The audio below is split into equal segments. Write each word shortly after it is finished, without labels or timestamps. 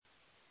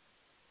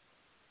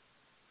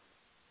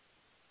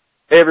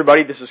Hey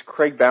everybody, this is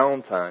Craig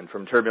Ballantyne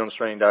from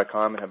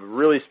TurbulenceTraining.com, and have a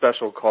really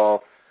special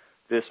call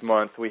this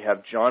month. We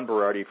have John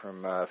Berardi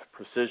from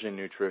Precision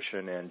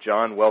Nutrition, and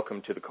John,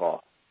 welcome to the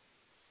call.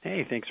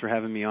 Hey, thanks for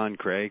having me on,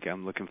 Craig.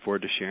 I'm looking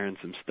forward to sharing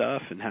some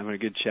stuff and having a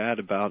good chat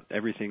about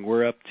everything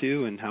we're up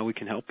to and how we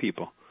can help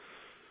people.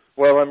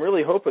 Well, I'm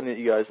really hoping that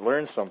you guys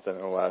learned something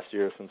in the last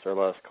year since our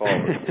last call.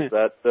 Is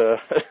that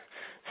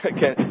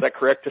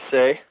correct to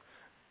say?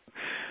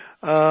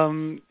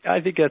 I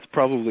think that's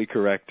probably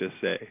correct to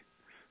say.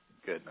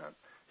 Good, man.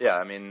 Yeah,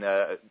 I mean,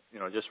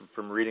 just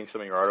from reading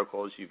some of your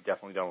articles, you've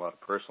definitely done a lot of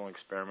personal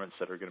experiments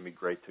that are going to be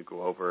great to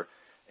go over,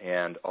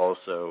 and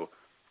also,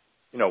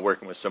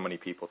 working with so many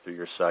people through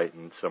your site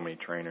and so many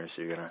trainers,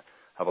 you're going to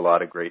have a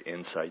lot of great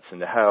insights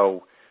into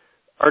how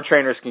our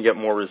trainers can get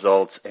more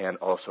results and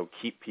also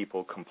keep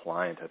people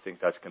compliant. I think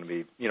that's going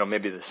to be,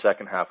 maybe the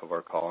second half of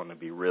our call, and it'll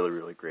be really,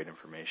 really great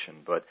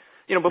information. But,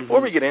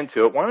 before we get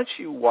into it, why don't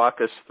you walk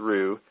us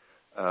through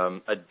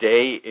a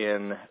day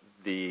in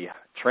the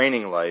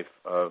training life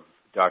of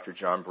Dr.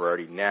 John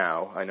Berardi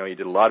now. I know you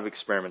did a lot of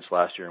experiments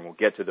last year, and we'll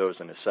get to those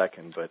in a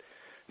second, but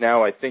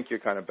now I think you're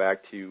kind of back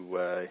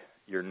to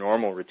your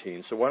normal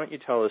routine. So why don't you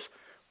tell us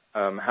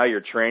how you're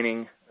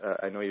training?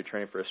 I know you're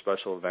training for a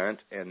special event,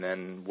 and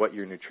then what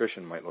your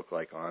nutrition might look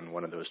like on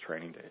one of those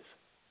training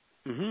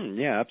days.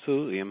 Yeah,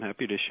 absolutely. I'm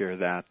happy to share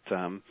that.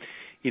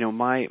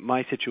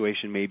 My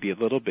situation may be a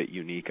little bit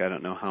unique. I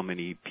don't know how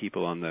many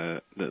people on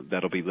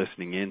that'll be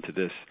listening in to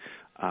this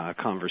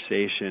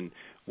conversation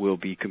will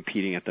be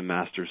competing at the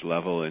master's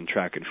level in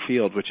track and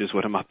field, which is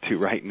what I'm up to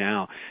right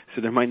now.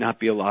 So there might not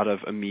be a lot of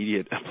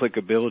immediate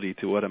applicability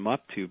to what I'm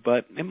up to,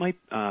 but it might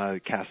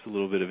cast a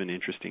little bit of an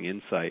interesting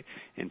insight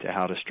into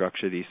how to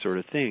structure these sort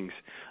of things.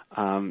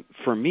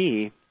 For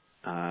me,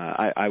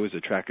 I was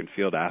a track and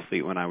field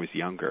athlete when I was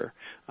younger.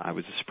 I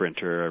was a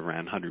sprinter. I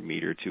ran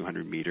 100-meter,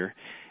 200-meter.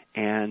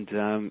 And,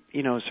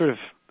 sort of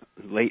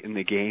late in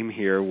the game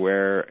here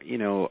where,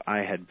 I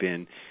had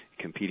been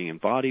competing in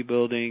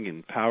bodybuilding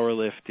and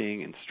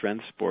powerlifting and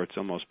strength sports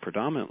almost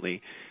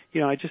predominantly,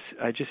 I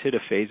just hit a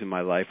phase in my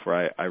life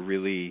where I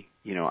really,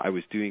 I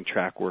was doing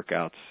track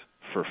workouts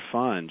for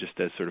fun, just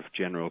as sort of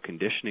general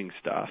conditioning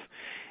stuff.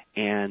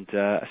 And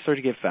I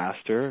started to get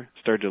faster,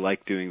 started to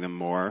like doing them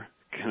more,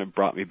 kind of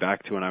brought me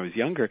back to when I was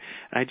younger.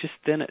 And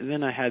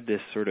then I had this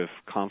sort of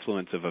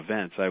confluence of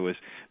events. I was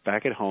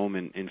back at home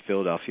in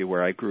Philadelphia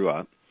where I grew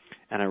up,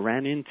 and I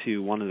ran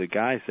into one of the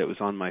guys that was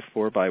on my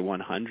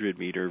 4x100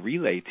 meter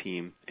relay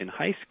team in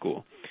high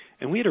school.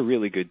 And we had a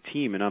really good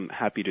team, and I'm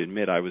happy to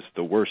admit I was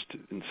the worst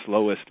and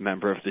slowest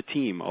member of the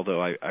team,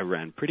 although I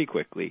ran pretty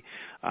quickly.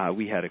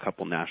 We had a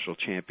couple national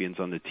champions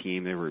on the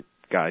team. There were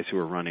guys who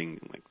were running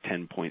like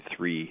 10.3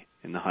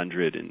 in the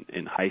 100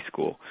 in high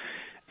school.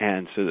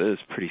 And so that was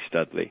pretty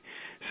studly.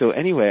 So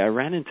anyway, I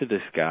ran into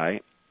this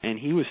guy, and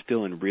he was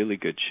still in really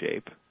good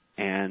shape.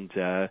 And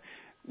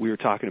we were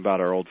talking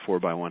about our old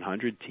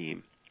 4x100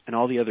 team. And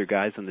all the other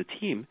guys on the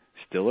team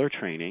still are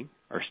training,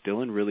 are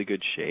still in really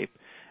good shape.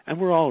 And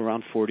we're all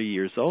around 40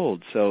 years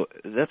old. So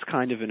that's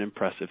kind of an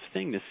impressive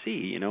thing to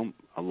see.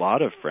 A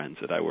lot of friends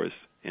that I was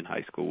in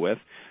high school with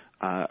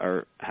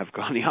have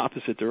gone the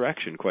opposite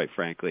direction, quite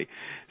frankly.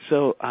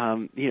 So,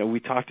 we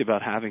talked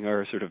about having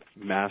our sort of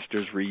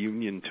Masters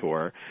reunion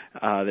tour.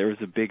 There was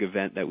a big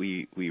event that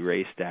we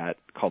raced at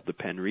called the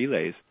Penn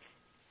Relays,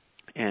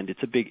 and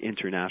it's a big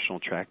international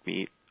track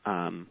meet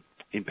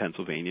in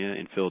Pennsylvania,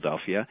 in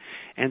Philadelphia.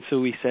 And so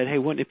we said, hey,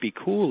 wouldn't it be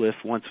cool if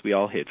once we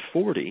all hit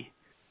 40,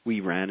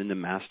 we ran in the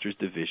Masters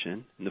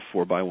division in the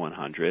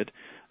 4x100,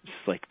 just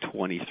like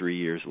 23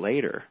 years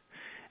later.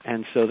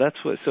 And so that's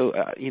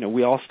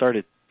we all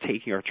started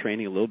taking our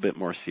training a little bit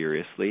more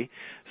seriously.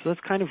 So that's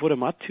kind of what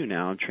I'm up to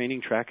now. I'm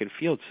training track and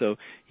field. So,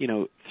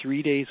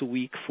 3 days a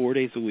week, 4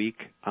 days a week,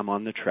 I'm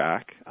on the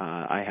track.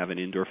 I have an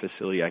indoor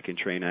facility I can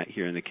train at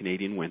here in the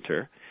Canadian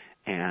winter.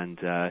 And,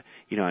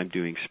 I'm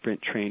doing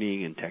sprint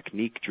training and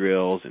technique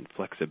drills and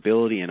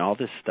flexibility and all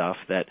this stuff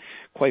that,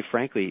 quite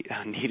frankly,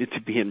 needed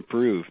to be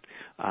improved.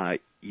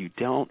 You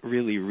don't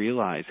really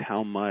realize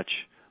how much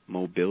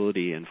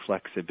mobility and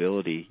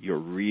flexibility you're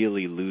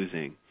really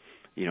losing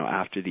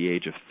after the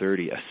age of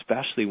 30,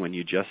 especially when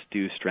you just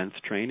do strength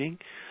training,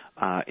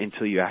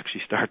 until you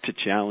actually start to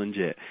challenge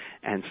it.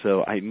 And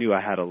so I knew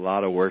I had a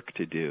lot of work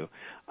to do.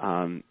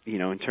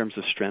 In terms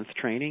of strength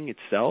training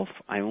itself,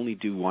 I only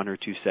do 1 or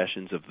 2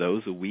 sessions of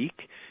those a week.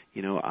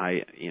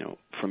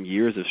 From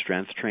years of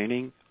strength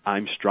training,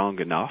 I'm strong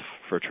enough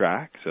for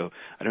track, so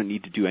I don't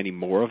need to do any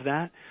more of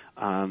that.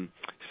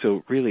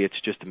 So really it's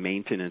just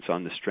maintenance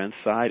on the strength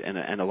side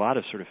and a lot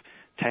of sort of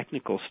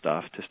technical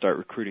stuff to start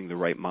recruiting the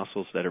right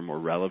muscles that are more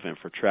relevant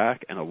for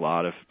track, and a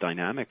lot of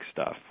dynamic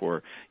stuff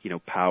for,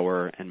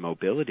 power and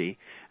mobility.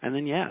 And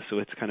then, so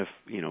it's kind of,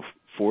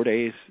 4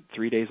 days,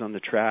 3 days on the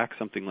track,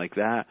 something like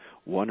that,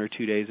 1 or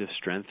 2 days of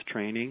strength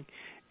training.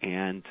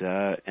 And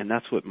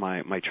that's what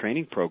my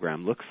training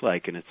program looks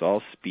like. And it's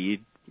all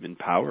speed and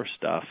power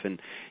stuff. And,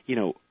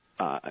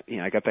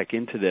 I got back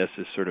into this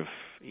as sort of,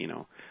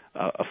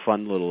 a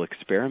fun little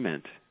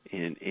experiment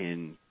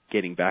in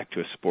getting back to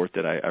a sport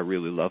that I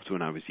really loved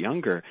when I was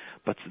younger,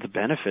 but the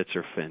benefits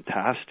are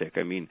fantastic.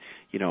 I mean,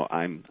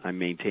 I'm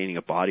maintaining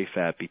a body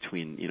fat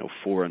between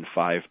 4 and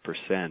 5%,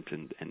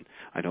 and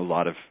I know a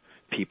lot of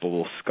people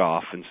will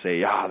scoff and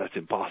say, that's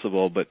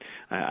impossible, but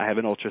I have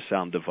an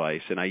ultrasound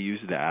device and I use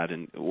that,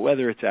 and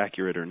whether it's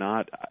accurate or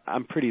not,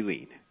 I'm pretty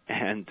lean.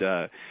 And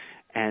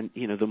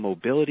the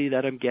mobility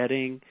that I'm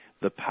getting,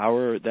 the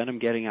power that I'm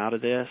getting out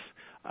of this,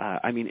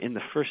 in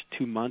the first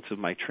 2 months of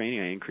my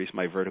training, I increased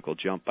my vertical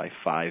jump by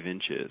 5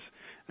 inches.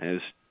 And it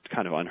was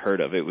kind of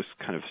unheard of. It was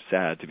kind of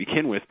sad to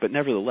begin with, but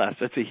nevertheless,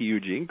 that's a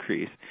huge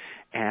increase.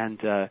 And,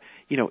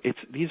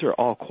 these are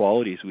all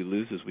qualities we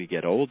lose as we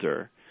get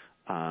older.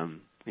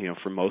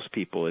 For most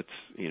people,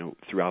 it's,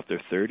 throughout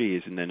their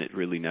 30s, and then it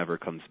really never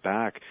comes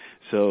back.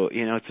 So,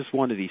 it's just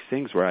one of these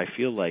things where I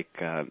feel like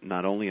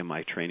not only am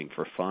I training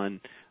for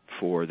fun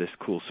for this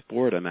cool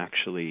sport, I'm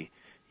actually,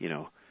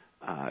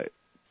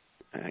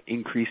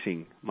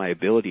 increasing my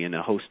ability in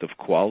a host of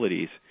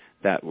qualities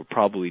that were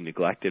probably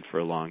neglected for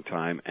a long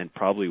time and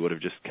probably would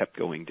have just kept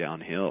going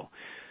downhill.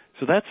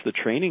 So that's the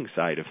training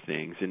side of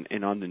things.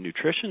 And on the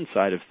nutrition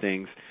side of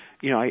things,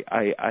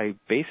 I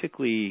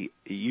basically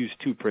use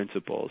 2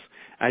 principles.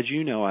 As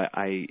you know,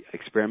 I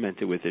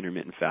experimented with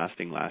intermittent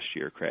fasting last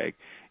year, Craig,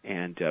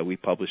 and we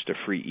published a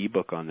free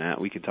ebook on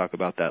that. We can talk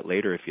about that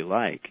later if you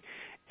like.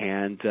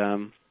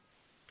 And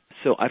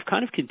so I've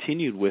kind of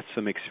continued with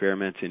some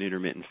experiments in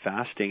intermittent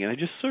fasting, and I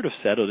just sort of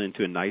settled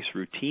into a nice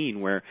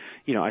routine where,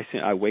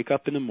 I wake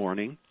up in the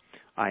morning,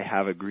 I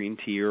have a green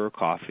tea or a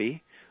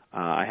coffee,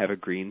 I have a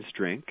greens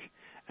drink,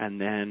 and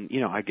then,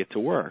 I get to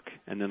work.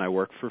 And then I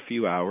work for a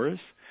few hours.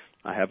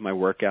 I have my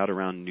workout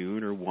around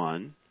noon or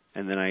 1,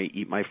 and then I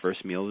eat my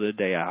first meal of the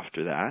day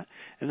after that.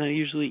 And then I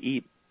usually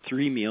eat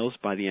 3 meals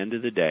by the end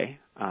of the day,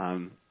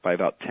 by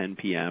about 10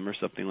 p.m. or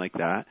something like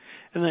that.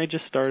 And then I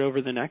just start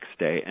over the next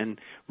day. And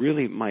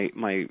really my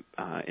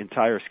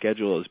entire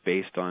schedule is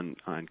based on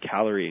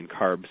calorie and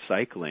carb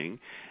cycling.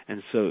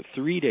 And so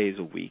 3 days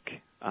a week,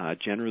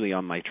 generally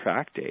on my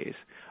track days,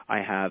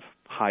 I have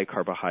high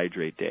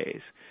carbohydrate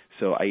days.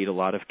 So I eat a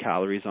lot of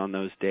calories on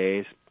those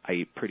days. I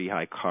eat pretty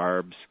high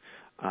carbs.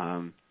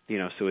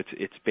 So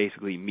it's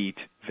basically meat,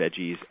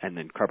 veggies, and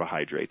then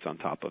carbohydrates on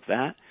top of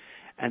that.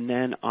 And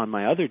then on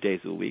my other days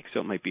of the week, so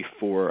it might be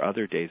 4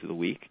 other days of the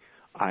week,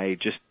 I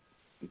just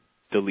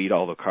delete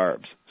all the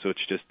carbs. So it's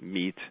just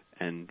meat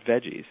and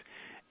veggies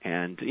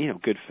and,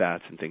 good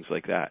fats and things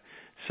like that.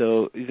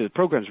 So the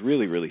program's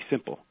really, really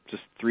simple.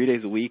 Just 3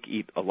 days a week,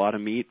 eat a lot of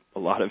meat, a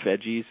lot of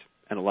veggies,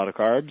 and a lot of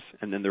carbs.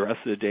 And then the rest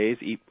of the days,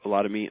 eat a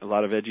lot of meat, a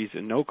lot of veggies,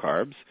 and no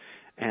carbs.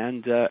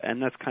 And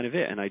that's kind of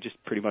it. And I just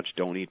pretty much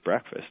don't eat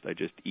breakfast. I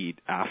just eat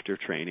after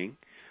training,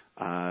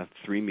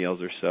 3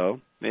 meals or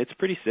so. It's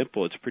pretty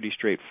simple. It's pretty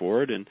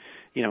straightforward, and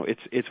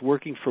it's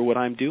working for what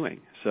I'm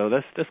doing. So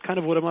that's kind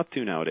of what I'm up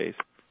to nowadays.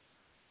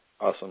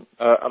 Awesome.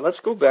 Let's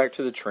go back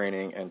to the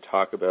training and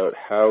talk about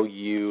how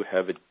you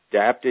have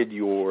adapted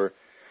your,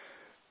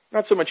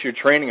 not so much your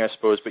training, I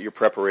suppose, but your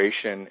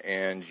preparation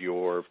and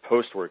your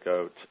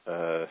post-workout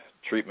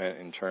treatment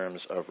in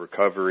terms of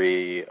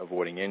recovery,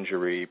 avoiding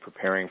injury,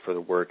 preparing for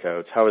the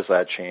workouts. How has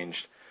that changed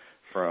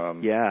from,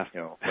 when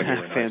you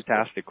were in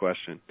fantastic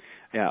question.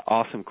 Yeah,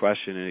 awesome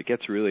question, and it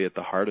gets really at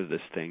the heart of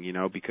this thing,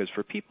 because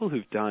for people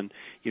who've done,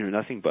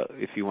 nothing but,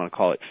 if you want to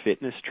call it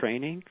fitness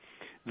training,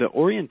 the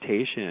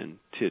orientation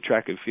to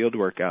track and field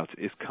workouts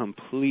is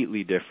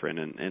completely different,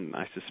 and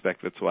I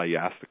suspect that's why you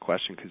asked the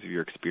question, because of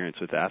your experience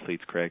with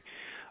athletes, Craig.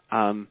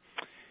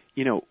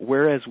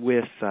 Whereas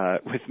with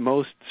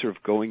most sort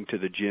of going to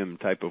the gym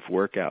type of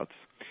workouts,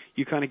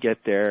 you kind of get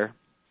there,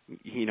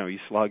 you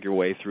slog your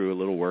way through a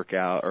little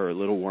workout or a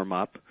little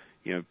warm-up,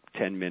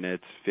 10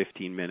 minutes,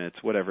 15 minutes,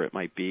 whatever it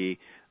might be.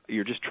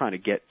 You're just trying to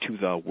get to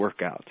the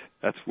workout.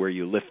 That's where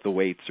you lift the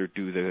weights or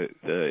do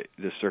the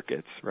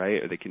circuits,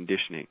 right, or the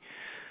conditioning.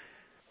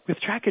 With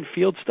track and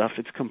field stuff,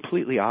 it's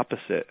completely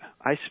opposite.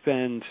 I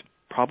spend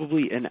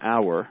probably an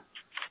hour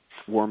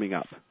warming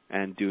up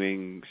and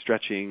doing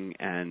stretching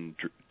and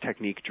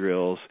technique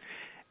drills.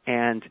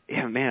 And,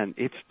 man,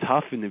 it's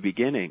tough in the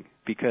beginning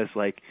because,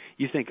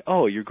 you think,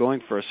 you're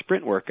going for a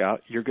sprint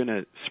workout, you're going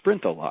to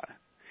sprint a lot.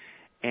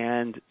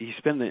 And you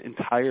spend the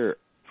entire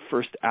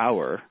first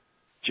hour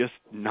just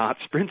not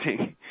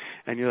sprinting.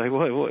 And you're like,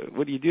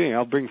 what are you doing?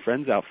 I'll bring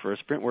friends out for a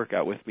sprint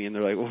workout with me. And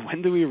they're like, well,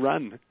 when do we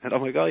run? And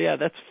I'm like, oh, yeah,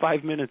 that's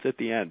 5 minutes at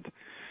the end.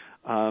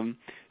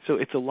 So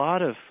it's a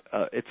lot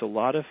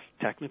of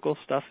technical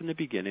stuff in the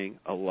beginning,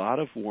 a lot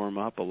of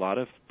warm-up, a lot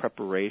of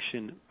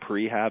preparation,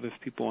 prehab, if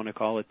people want to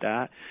call it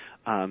that,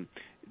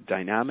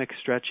 dynamic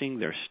stretching,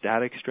 there's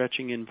static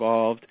stretching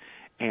involved,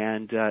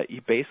 and you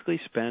basically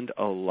spend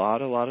a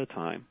lot of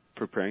time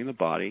preparing the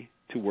body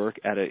to work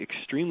at an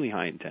extremely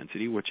high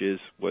intensity, which is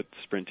what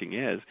sprinting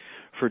is,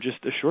 for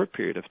just a short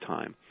period of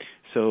time.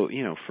 So,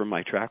 for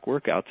my track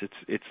workouts,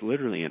 it's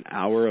literally an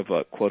hour of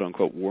a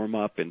quote-unquote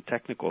warm-up and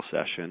technical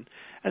session,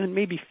 and then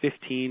maybe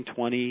 15,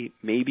 20,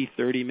 maybe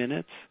 30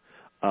 minutes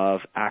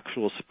of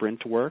actual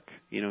sprint work,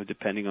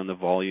 depending on the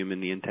volume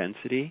and the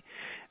intensity.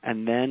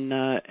 And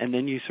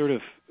then you sort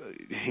of,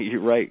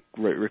 you're right,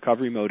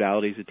 recovery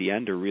modalities at the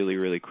end are really,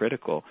 really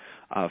critical.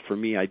 For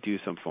me, I do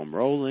some foam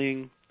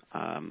rolling.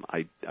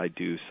 I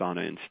do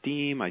sauna and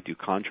steam. I do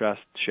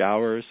contrast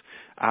showers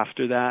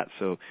after that.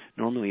 So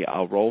normally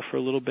I'll roll for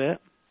a little bit.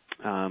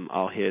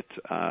 I'll hit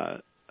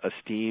a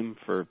steam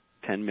for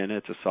 10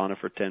 minutes, a sauna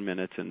for 10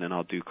 minutes, and then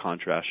I'll do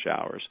contrast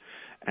showers.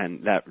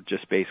 And that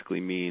just basically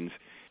means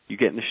you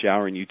get in the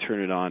shower and you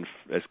turn it on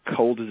as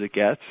cold as it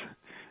gets,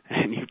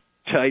 and you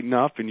tighten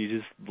up and you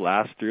just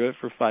blast through it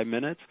for 5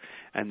 minutes,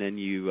 and then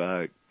you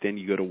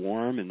go to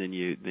warm, and then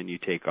you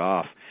take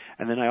off.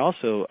 And then I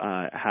also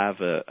have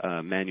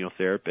a manual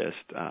therapist,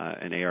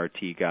 an ART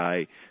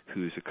guy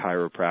who's a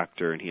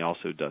chiropractor, and he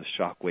also does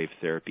shockwave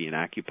therapy and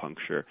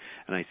acupuncture,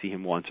 and I see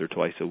him once or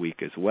twice a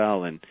week as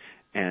well. And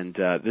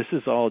this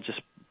is all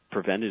just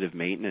preventative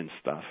maintenance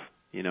stuff.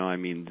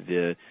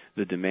 The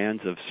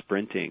demands of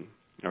sprinting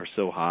are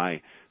so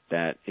high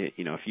that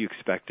if you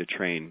expect to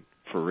train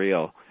for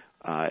real,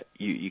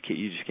 you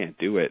just can't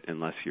do it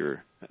unless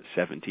you're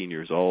 17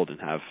 years old and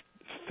have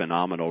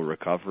phenomenal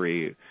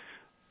recovery,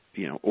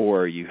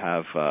 or you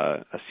have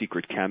a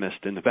secret chemist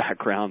in the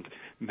background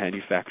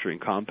manufacturing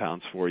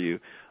compounds for you.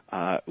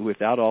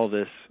 Without all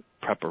this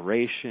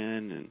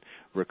preparation and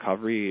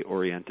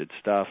recovery-oriented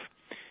stuff,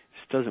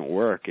 this doesn't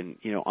work. And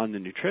on the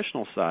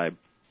nutritional side,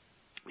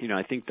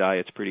 I think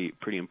diet's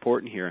pretty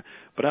important here,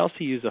 but I also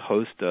use a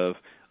host of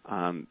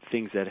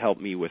things that help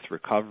me with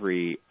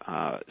recovery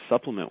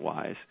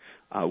supplement-wise.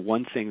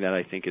 One thing that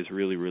I think is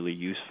really, really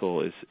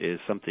useful is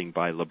something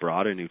by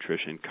Labrada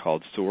Nutrition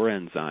called SOAR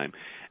enzyme,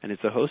 and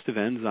it's a host of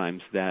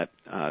enzymes that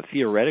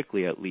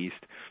theoretically at least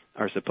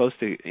are supposed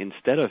to,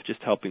 instead of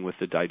just helping with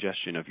the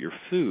digestion of your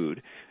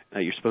food,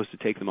 you're supposed to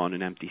take them on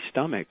an empty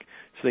stomach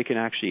so they can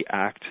actually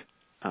act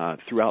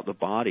throughout the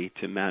body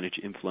to manage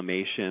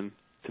inflammation,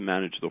 to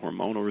manage the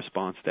hormonal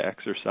response to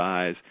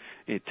exercise,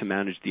 to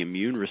manage the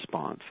immune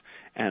response.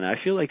 And I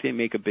feel like they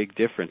make a big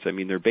difference. I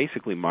mean, they're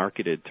basically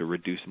marketed to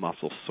reduce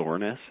muscle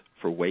soreness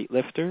for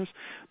weightlifters,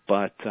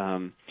 but,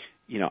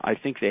 I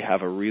think they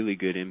have a really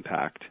good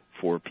impact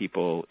for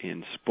people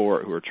in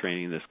sport who are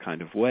training this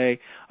kind of way.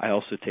 I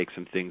also take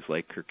some things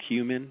like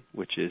curcumin,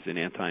 which is an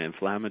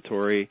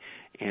anti-inflammatory,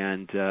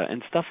 and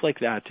stuff like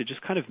that to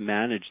just kind of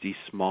manage these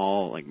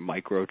small, like,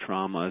 micro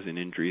traumas and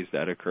injuries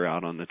that occur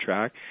out on the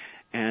track.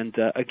 And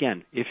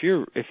again, if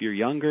you're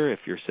younger, if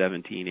you're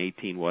 17,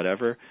 18,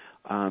 whatever,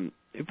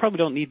 you probably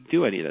don't need to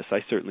do any of this. I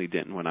certainly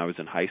didn't when I was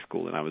in high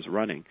school and I was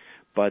running.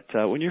 But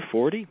when you're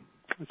 40,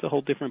 it's a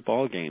whole different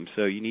ball game.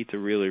 So you need to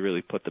really,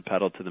 really put the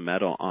pedal to the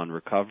metal on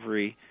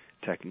recovery,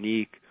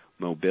 technique,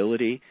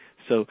 mobility.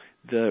 So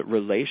the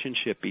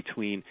relationship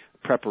between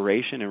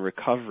preparation and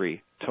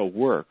recovery to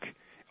work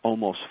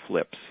almost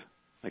flips.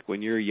 Like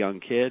when you're a young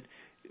kid,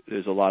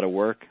 there's a lot of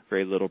work,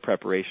 very little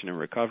preparation and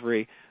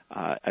recovery.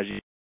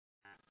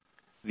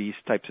 These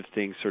types of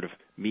things sort of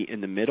meet in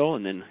the middle,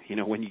 and then,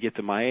 when you get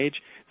to my age,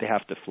 they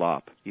have to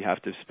flop. You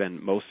have to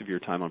spend most of your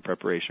time on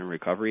preparation and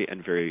recovery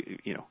and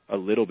a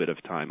little bit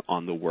of time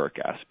on the work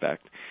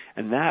aspect.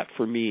 And that,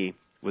 for me,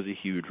 was a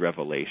huge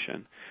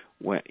revelation.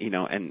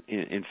 And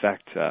in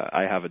fact,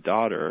 I have a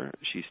daughter.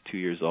 She's 2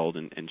 years old,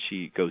 and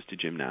she goes to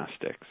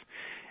gymnastics.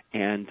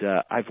 And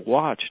I've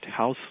watched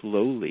how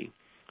slowly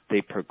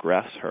they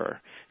progress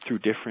her through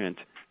different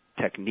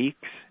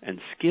techniques and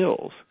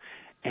skills.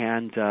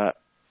 And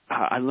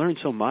I learned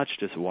so much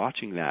just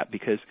watching that,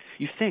 because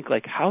you think,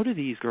 like, how do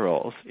these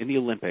girls in the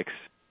Olympics,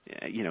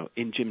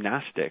 in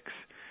gymnastics,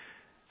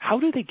 how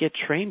do they get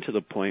trained to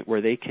the point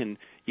where they can,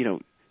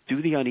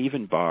 do the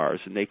uneven bars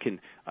and they can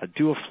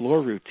do a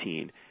floor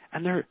routine,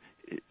 and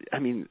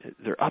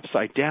they're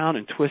upside down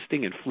and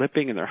twisting and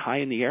flipping, and they're high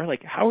in the air?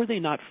 Like, how are they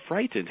not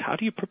frightened? How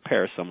do you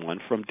prepare someone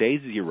from day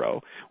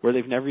zero, where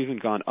they've never even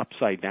gone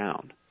upside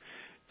down,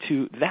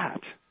 to that?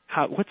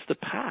 What's the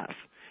path?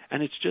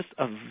 And it's just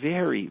a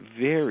very,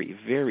 very,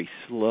 very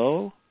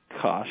slow,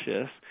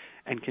 cautious,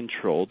 and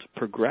controlled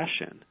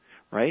progression,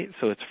 right?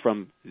 So it's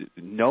from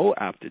no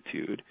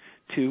aptitude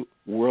to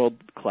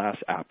world-class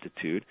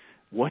aptitude.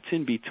 What's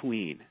in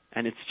between?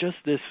 And it's just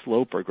this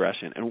slow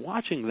progression. And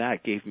watching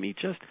that gave me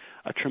just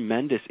a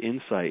tremendous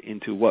insight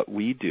into what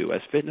we do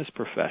as fitness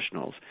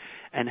professionals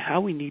and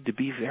how we need to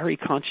be very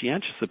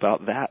conscientious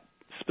about that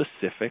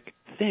specific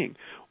thing.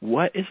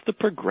 What is the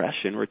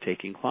progression we're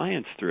taking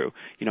clients through?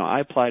 I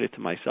applied it to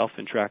myself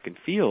in track and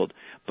field,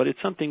 but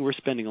it's something we're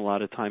spending a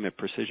lot of time at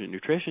Precision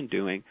Nutrition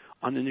doing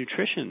on the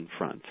nutrition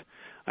front.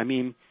 I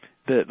mean,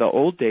 the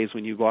old days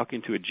when you walk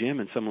into a gym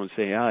and someone would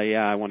say, "Oh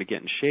yeah, I want to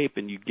get in shape,"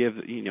 and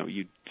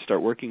you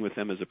start working with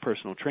them as a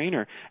personal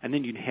trainer, and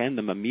then you'd hand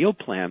them a meal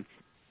plan.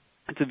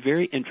 It's a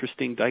very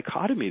interesting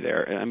dichotomy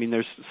there. I mean,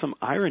 there's some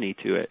irony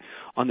to it.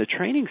 On the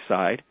training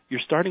side,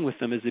 you're starting with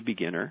them as a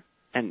beginner,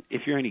 and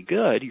if you're any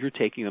good, you're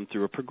taking them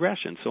through a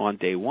progression. So on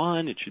day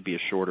one, it should be a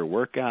shorter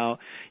workout.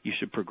 You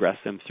should progress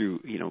them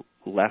through,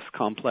 less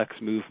complex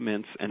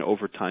movements and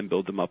over time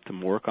build them up to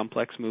more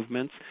complex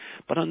movements.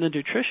 But on the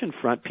nutrition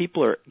front,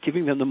 people are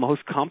giving them the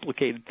most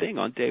complicated thing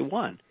on day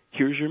one.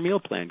 Here's your meal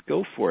plan.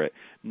 Go for it.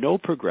 No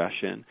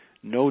progression,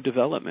 no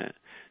development.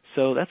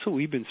 So that's what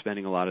we've been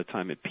spending a lot of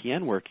time at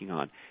PN working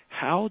on.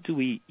 How do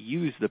we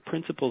use the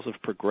principles of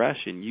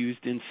progression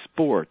used in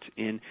sport,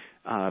 in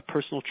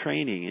personal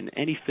training, in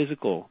any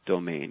physical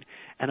domain,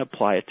 and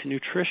apply it to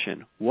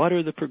nutrition? What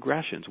are the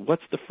progressions?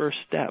 What's the first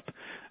step?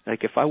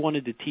 Like if I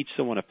wanted to teach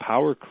someone a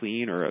power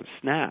clean or a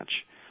snatch,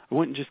 I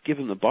wouldn't just give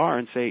them the bar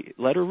and say,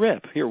 let her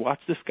rip. Here, watch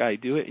this guy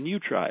do it, and you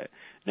try it.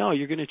 No,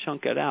 you're going to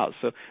chunk it out.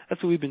 So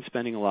that's what we've been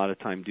spending a lot of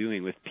time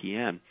doing with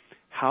PN.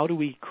 How do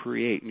we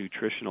create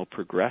nutritional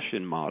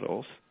progression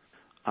models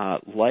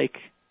like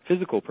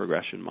physical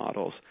progression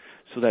models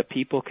so that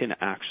people can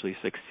actually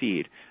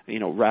succeed,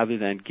 rather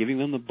than giving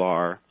them the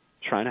bar,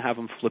 trying to have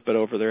them flip it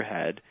over their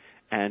head,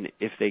 and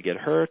if they get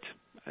hurt,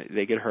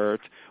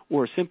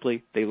 or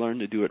simply they learn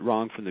to do it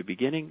wrong from the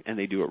beginning and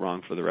they do it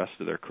wrong for the rest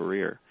of their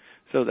career.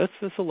 So that's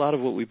a lot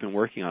of what we've been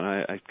working on.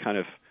 I kind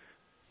of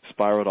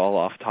spiraled all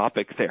off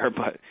topic there,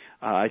 but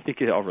I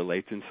think it all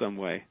relates in some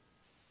way.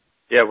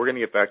 Yeah, we're going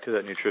to get back to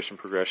that nutrition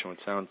progression, which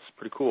sounds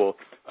pretty cool.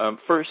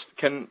 First,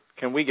 can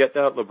we get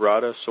that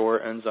Labrada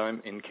SOAR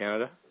enzyme in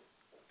Canada?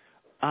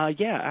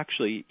 Yeah,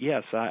 actually,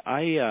 yes.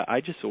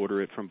 I just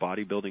order it from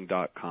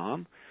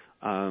bodybuilding.com,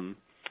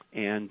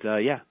 and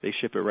they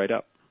ship it right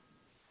up.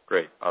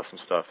 Great, awesome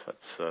stuff.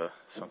 That's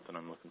something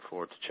I'm looking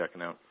forward to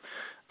checking out.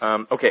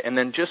 Okay, and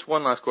then just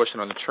one last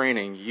question on the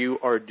training. You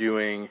are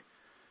doing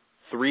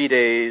 3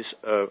 days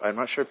of, I'm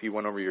not sure if you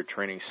went over your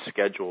training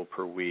schedule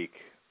per week.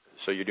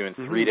 So you're doing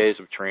 3 days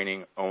of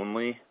training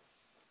only,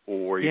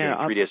 or you're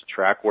doing 3 days of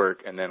track work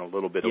and then a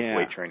little bit of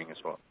weight training as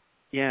well?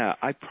 Yeah,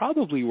 I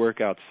probably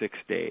work out 6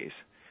 days.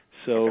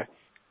 So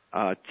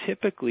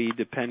typically,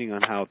 depending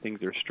on how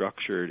things are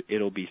structured,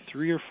 it'll be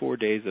 3 or 4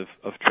 days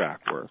of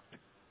track work,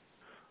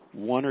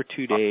 1 or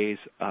 2 days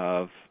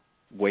of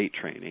weight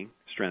training,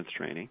 strength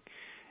training,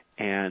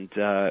 and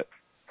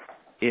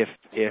if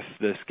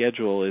the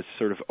schedule is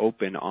sort of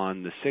open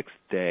on the 6th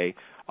day,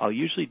 I'll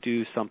usually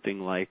do something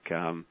like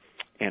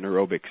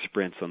anaerobic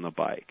sprints on the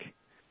bike.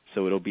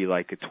 So it'll be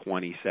like a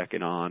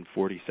 20-second on,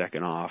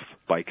 40-second off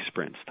bike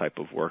sprints type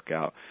of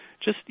workout.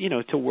 Just,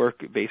 to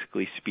work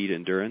basically speed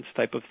endurance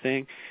type of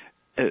thing.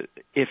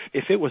 If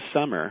it was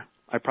summer,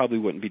 I probably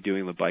wouldn't be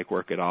doing the bike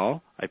work at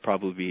all. I'd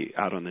probably be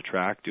out on the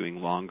track doing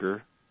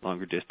longer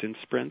distance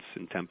sprints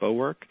and tempo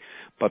work.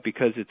 But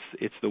because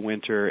it's the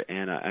winter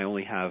and I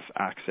only have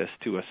access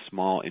to a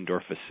small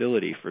indoor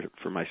facility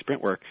for my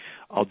sprint work,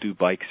 I'll do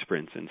bike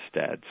sprints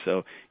instead.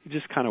 So you're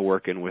just kind of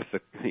working with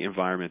the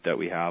environment that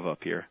we have up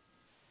here.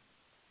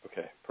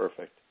 Okay,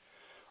 perfect.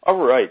 All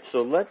right, so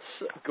let's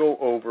go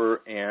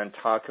over and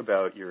talk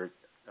about your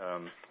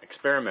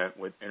experiment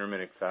with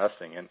intermittent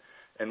fasting.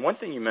 And one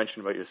thing you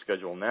mentioned about your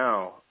schedule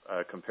now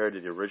compared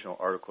to the original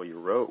article you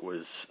wrote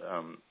was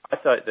I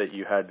thought that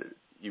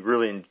you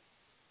really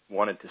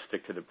wanted to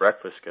stick to the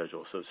breakfast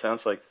schedule. So it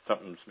sounds like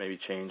something's maybe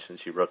changed since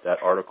you wrote that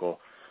article.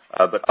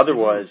 But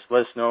otherwise,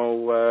 let us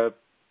know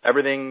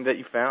everything that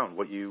you found,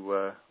 what you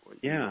Well,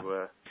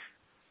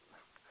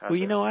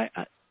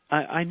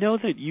 I know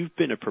that you've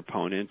been a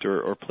proponent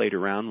or played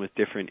around with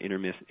different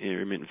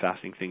intermittent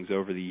fasting things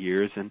over the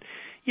years. And,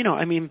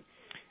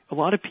 a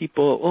lot of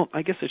people, well,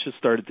 I guess I should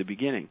start at the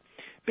beginning.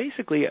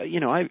 Basically,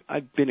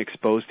 I've been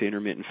exposed to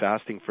intermittent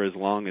fasting for as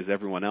long as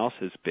everyone else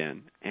has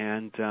been.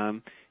 And,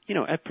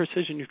 at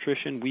Precision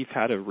Nutrition, we've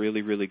had a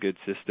really, really good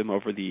system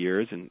over the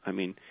years. And,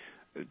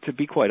 to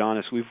be quite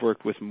honest, we've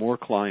worked with more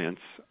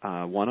clients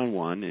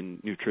one-on-one in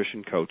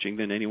nutrition coaching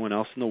than anyone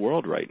else in the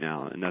world right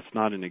now. And that's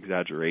not an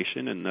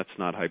exaggeration, and that's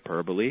not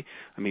hyperbole.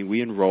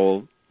 We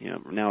enroll,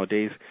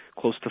 nowadays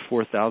close to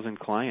 4,000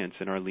 clients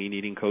in our lean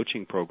eating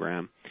coaching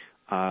program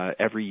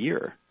every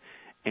year.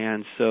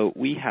 And so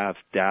we have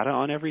data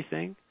on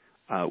everything.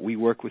 We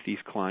work with these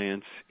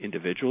clients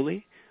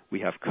individually. We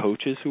have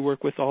coaches who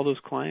work with all those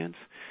clients.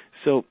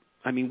 So,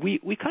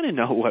 we kind of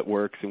know what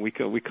works, and we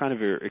kind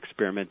of are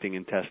experimenting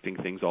and testing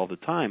things all the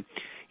time.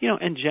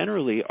 And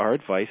generally our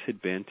advice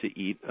had been to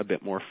eat a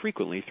bit more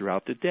frequently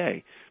throughout the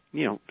day,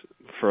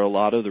 for a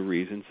lot of the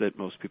reasons that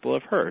most people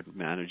have heard,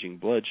 managing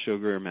blood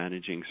sugar,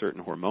 managing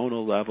certain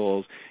hormonal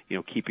levels,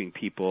 keeping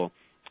people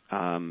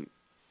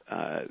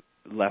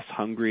less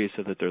hungry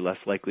so that they're less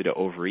likely to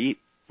overeat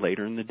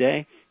later in the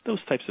day,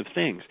 those types of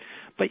things.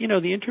 But,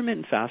 the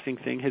intermittent fasting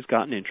thing has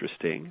gotten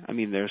interesting.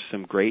 There's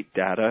some great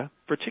data,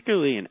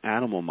 particularly in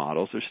animal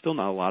models. There's still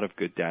not a lot of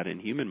good data in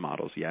human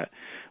models yet,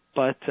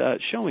 but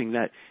showing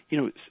that,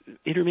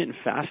 intermittent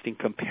fasting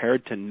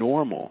compared to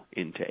normal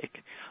intake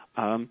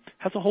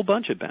has a whole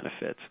bunch of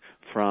benefits,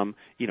 from,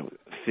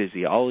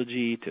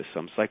 physiology to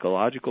some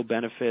psychological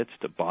benefits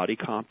to body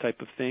comp type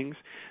of things.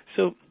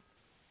 So,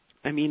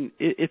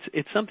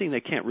 it's something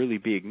that can't really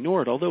be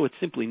ignored, although it's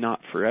simply not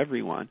for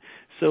everyone.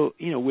 So,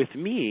 with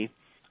me,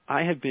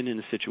 I have been in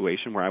a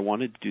situation where I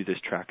wanted to do this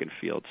track and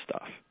field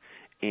stuff,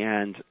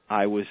 and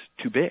I was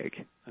too big.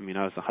 I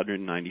was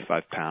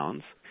 195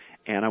 pounds,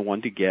 and I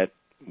wanted to get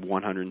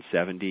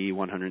 170,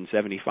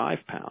 175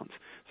 pounds.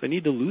 So I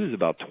need to lose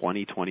about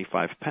 20,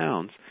 25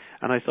 pounds.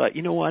 And I thought,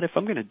 you know what, if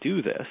I'm going to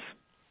do this,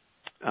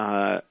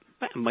 I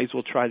might as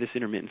well try this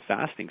intermittent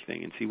fasting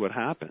thing and see what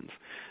happens.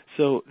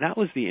 So that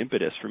was the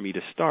impetus for me to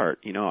start.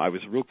 You know, I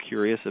was real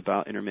curious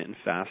about intermittent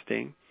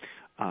fasting.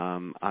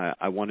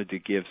 I wanted to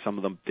give some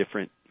of the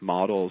different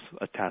models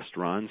a test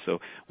run. So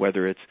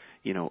whether it's,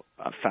 you know,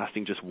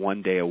 fasting just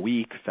 1 day a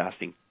week,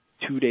 fasting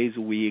 2 days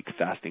a week,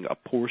 fasting a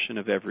portion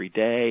of every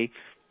day,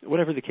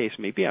 whatever the case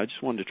may be, I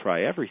just wanted to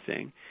try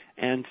everything.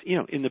 And, you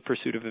know, in the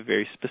pursuit of a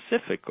very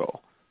specific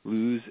goal,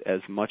 lose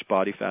as much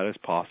body fat as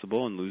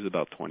possible and lose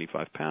about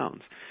 25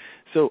 pounds.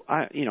 So,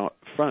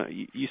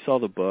 you saw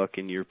the book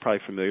and you're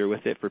probably familiar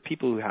with it. For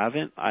people who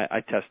haven't,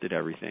 I tested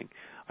everything.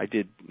 I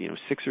did,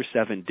 6 or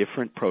 7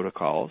 different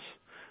protocols.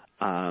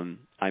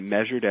 I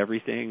measured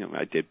everything.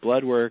 I did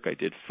blood work. I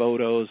did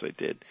photos. I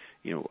did,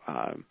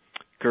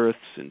 girths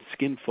and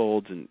skin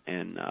folds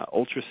and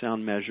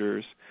ultrasound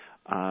measures.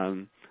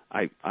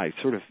 I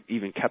sort of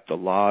even kept a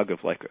log of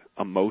like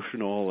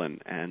emotional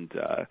and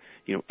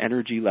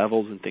energy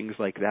levels and things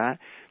like that.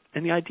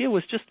 And the idea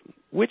was just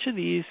which of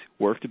these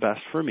worked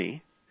best for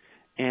me,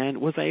 and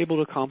was I able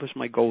to accomplish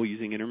my goal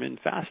using intermittent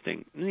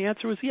fasting? And the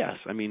answer was yes.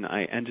 I mean,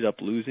 I ended up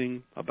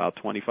losing about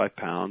 25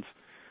 pounds,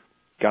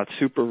 got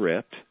super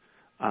ripped.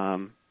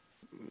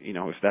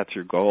 If that's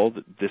your goal,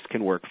 this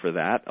can work for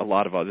that. A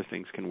lot of other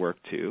things can work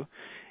too.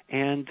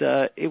 And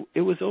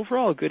it was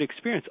overall a good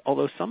experience,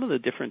 although some of the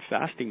different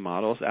fasting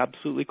models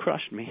absolutely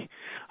crushed me.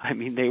 I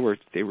mean, they were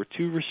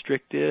too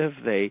restrictive.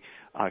 They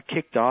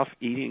kicked off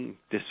eating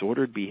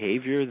disordered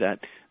behavior that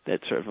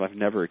sort of I've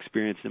never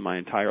experienced in my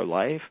entire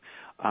life.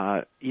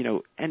 And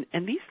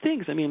these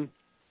things, I mean,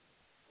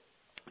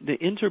 the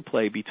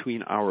interplay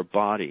between our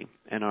body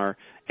and our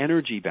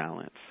energy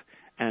balance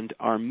and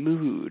our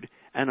mood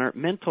and our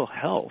mental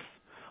health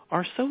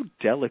are so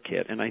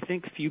delicate, and I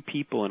think few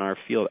people in our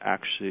field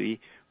actually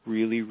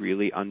really,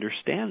 really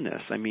understand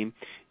this. I mean,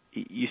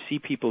 you see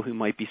people who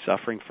might be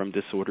suffering from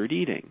disordered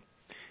eating,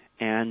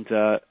 and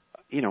a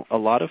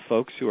lot of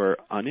folks who are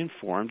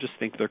uninformed just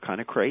think they're kind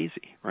of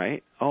crazy,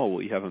 right? Oh,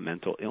 well, you have a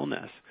mental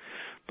illness.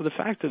 But the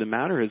fact of the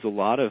matter is a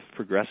lot of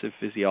progressive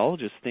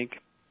physiologists think,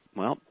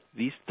 well,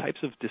 these types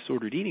of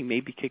disordered eating may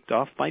be kicked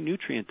off by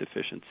nutrient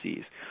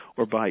deficiencies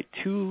or by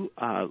too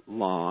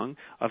long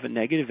of a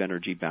negative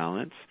energy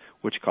balance,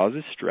 which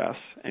causes stress,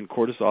 and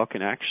cortisol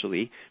can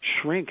actually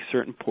shrink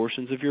certain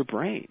portions of your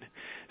brain.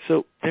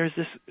 So there's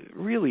this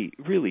really,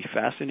 really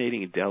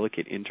fascinating and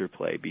delicate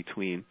interplay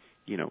between,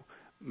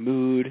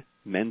 mood,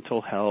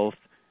 mental health,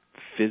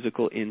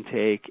 physical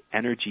intake,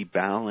 energy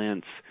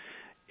balance.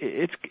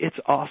 It's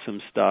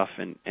awesome stuff,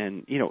 and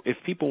if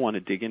people want to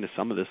dig into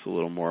some of this a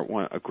little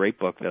more, a great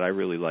book that I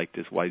really liked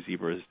is Why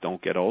Zebras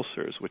Don't Get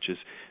Ulcers, which is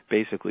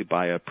basically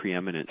by a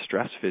preeminent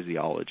stress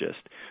physiologist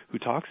who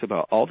talks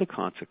about all the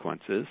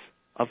consequences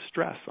of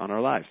stress on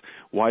our lives.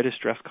 Why does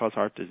stress cause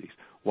heart disease?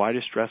 Why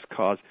does stress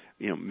cause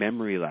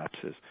memory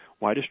lapses?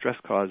 Why does stress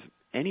cause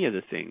any of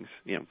the things,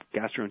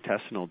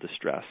 gastrointestinal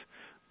distress?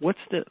 What's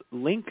the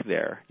link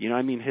there?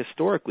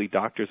 Historically,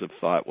 doctors have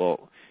thought,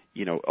 well,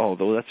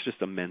 though that's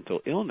just a mental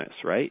illness,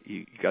 right?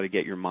 You got to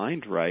get your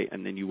mind right,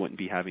 and then you wouldn't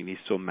be having these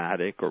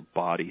somatic or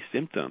body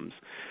symptoms.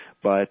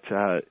 But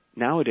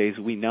nowadays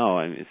we know,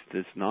 it's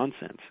this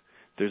nonsense.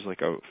 There's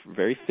like a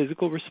very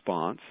physical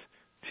response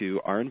to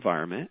our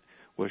environment,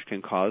 which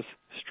can cause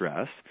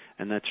stress,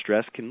 and that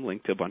stress can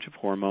link to a bunch of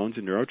hormones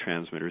and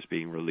neurotransmitters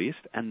being released,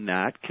 and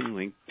that can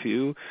link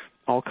to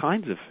all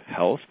kinds of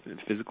health and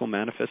physical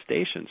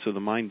manifestations. So the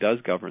mind does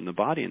govern the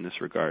body in this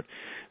regard.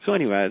 So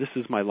anyway, this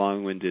is my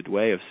long-winded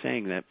way of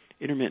saying that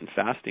intermittent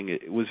fasting,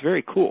 it was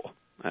very cool.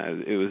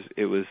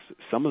 It was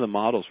some of the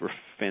models were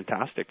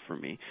fantastic for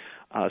me.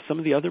 Some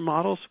of the other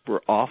models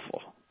were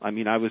awful. I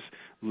mean, I was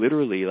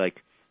literally like,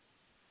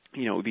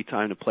 it would be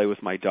time to play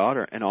with my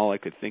daughter, and all I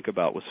could think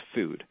about was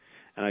food.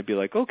 And I'd be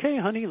like, okay,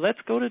 honey, let's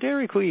go to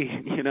Dairy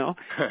Queen,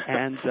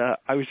 And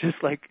I was just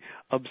like,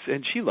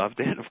 and she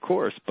loved it, of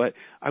course, but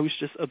I was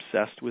just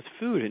obsessed with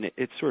food. And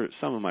it sort of,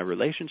 some of my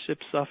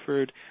relationships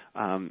suffered,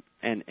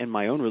 and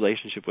my own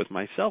relationship with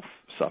myself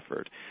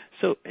suffered.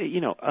 So,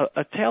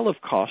 a tale of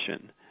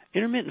caution.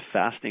 Intermittent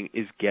fasting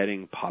is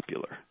getting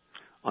popular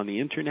on the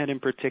Internet in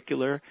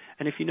particular.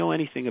 And if you know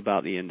anything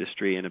about the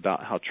industry and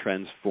about how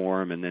trends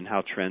form and then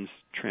how trends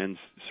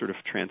sort of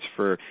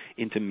transfer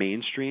into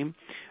mainstream,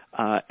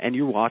 and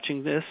you're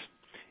watching this,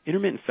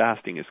 intermittent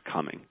fasting is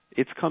coming.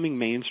 It's coming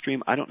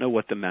mainstream. I don't know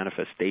what the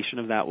manifestation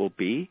of that will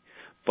be,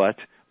 but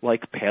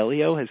like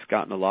paleo has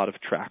gotten a lot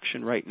of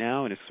traction right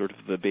now and is sort of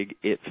the big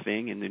it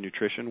thing in the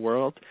nutrition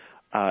world,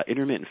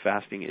 intermittent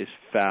fasting is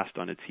fast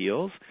on its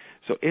heels.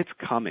 So it's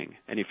coming.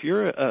 And if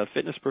you're a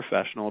fitness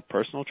professional,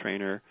 personal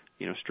trainer,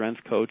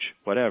 strength coach,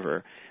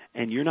 whatever,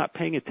 and you're not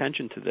paying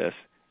attention to this,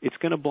 it's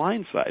going to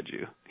blindside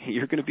you.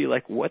 You're going to be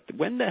like,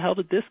 when the hell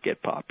did this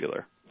get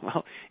popular?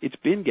 Well, it's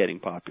been getting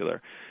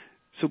popular.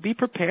 So be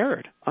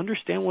prepared.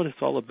 Understand what it's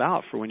all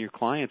about for when your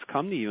clients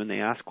come to you and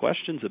they ask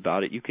questions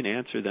about it, you can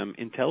answer them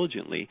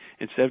intelligently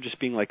instead of just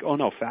being like, oh,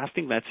 no,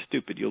 fasting, that's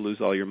stupid. You'll lose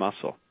all your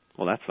muscle.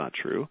 Well, that's not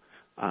true.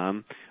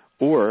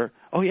 Or,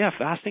 oh, yeah,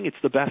 fasting, it's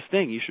the best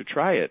thing. You should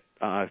try it.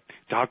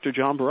 Dr.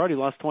 John Berardi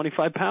lost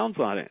 25 pounds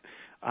on it.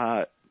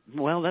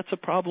 Well, that's a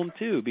problem,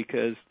 too,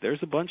 because there's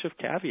a bunch of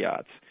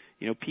caveats.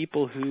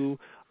 People who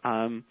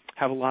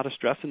have a lot of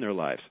stress in their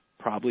lives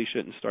probably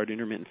shouldn't start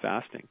intermittent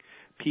fasting.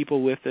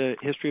 People with a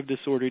history of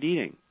disordered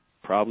eating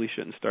probably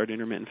shouldn't start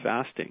intermittent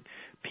fasting.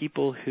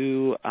 People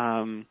who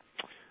are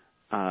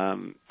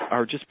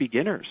just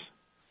beginners,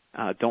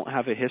 don't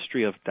have a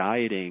history of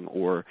dieting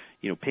or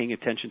paying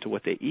attention to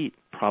what they eat,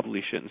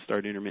 probably shouldn't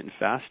start intermittent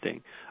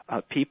fasting.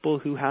 People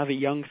who have a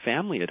young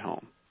family at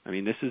home,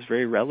 this is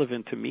very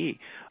relevant to me,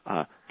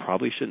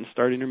 probably shouldn't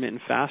start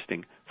intermittent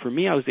fasting. For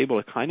me, I was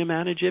able to kind of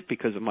manage it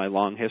because of my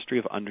long history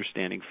of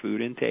understanding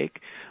food intake,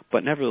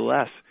 but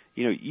nevertheless,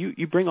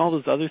 you bring all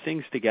those other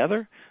things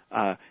together,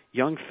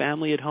 young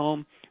family at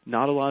home,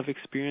 not a lot of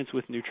experience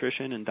with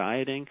nutrition and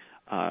dieting,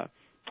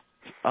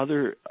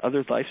 other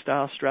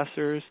lifestyle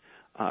stressors,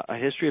 a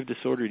history of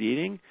disordered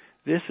eating.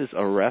 This is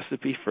a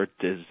recipe for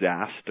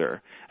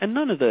disaster. And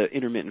none of the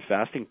intermittent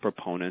fasting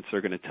proponents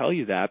are going to tell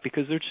you that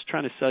because they're just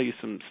trying to sell you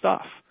some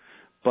stuff.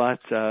 But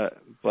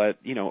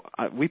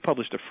we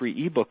published a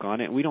free ebook on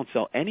it, and we don't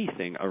sell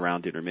anything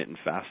around intermittent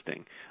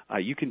fasting.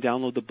 You can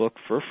download the book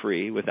for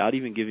free without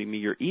even giving me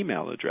your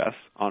email address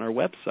on our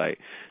website.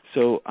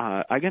 So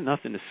I got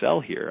nothing to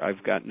sell here.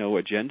 I've got no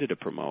agenda to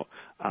promote.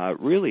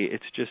 Really,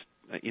 it's just,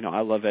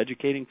 I love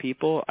educating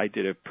people. I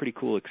did a pretty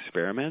cool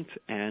experiment,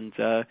 and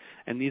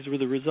these were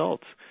the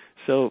results.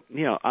 So,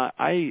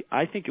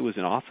 I think it was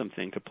an awesome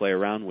thing to play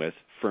around with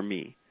for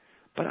me.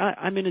 But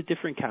I'm in a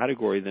different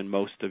category than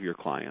most of your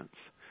clients.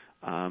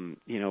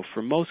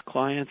 For most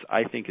clients,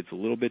 I think it's a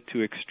little bit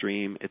too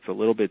extreme. It's a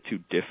little bit too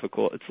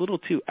difficult. It's a little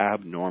too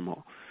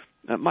abnormal.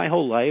 My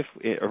whole life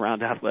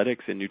around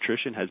athletics and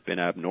nutrition has been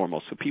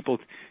abnormal. So people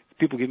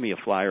give me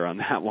a flyer on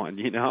that one,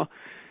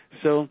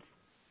 So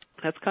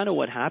that's kind of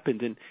what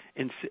happened. And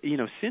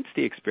since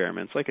the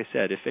experiments, like I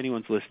said, if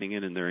anyone's listening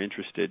in and they're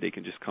interested, they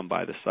can just come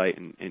by the site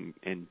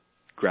and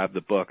grab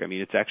the book.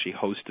 It's actually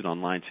hosted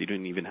online, so you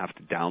don't even have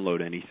to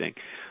download anything.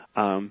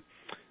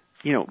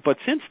 But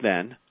since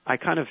then, I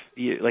kind of,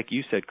 like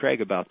you said, Craig,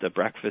 about the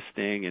breakfast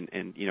thing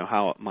and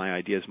how my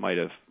ideas might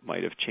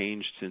have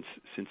changed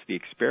since the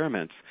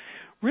experiments.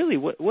 Really,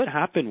 what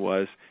happened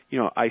was,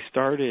 I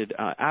started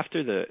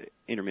after the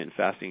intermittent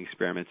fasting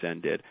experiments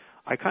ended.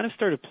 I kind of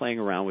started playing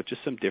around with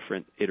just some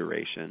different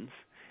iterations.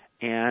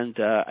 And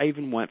I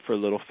even went for a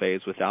little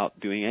phase without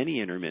doing any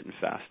intermittent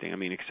fasting,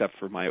 except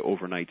for my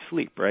overnight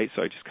sleep, right?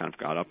 So I just kind of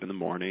got up in the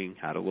morning,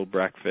 had a little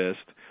breakfast,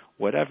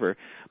 whatever.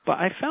 But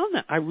I found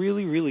that I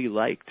really, really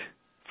liked,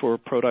 for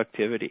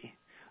productivity,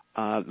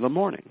 the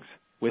mornings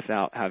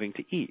without having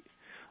to eat.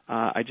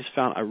 I just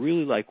found I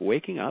really like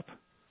waking up,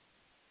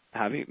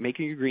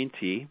 making a green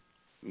tea,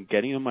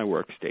 getting on my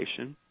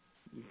workstation,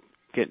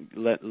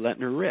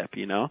 letting her rip,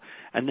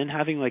 and then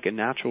having like a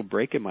natural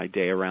break in my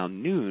day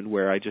around noon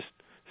where I just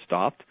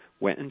stopped,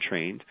 went and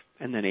trained,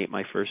 and then ate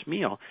my first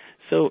meal.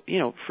 So,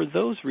 for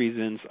those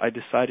reasons, I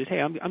decided, hey,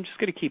 I'm just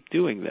going to keep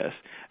doing this.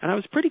 And I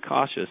was pretty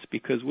cautious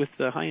because with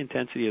the high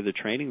intensity of the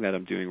training that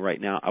I'm doing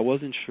right now, I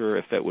wasn't sure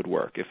if it would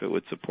work, if it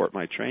would support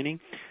my training,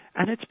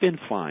 and it's been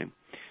fine.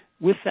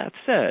 With that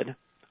said,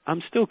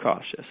 I'm still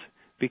cautious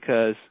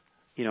because,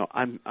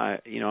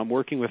 I'm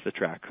working with a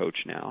track coach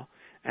now,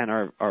 and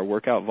our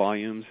workout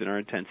volumes and our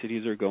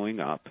intensities are going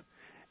up,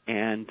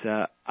 and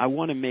I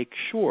want to make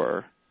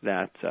sure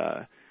that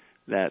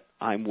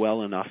I'm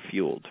well enough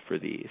fueled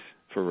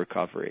for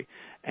recovery.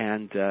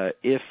 And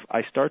if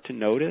I start to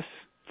notice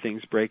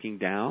things breaking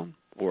down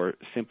or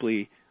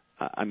simply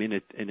I'm in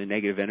a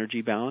negative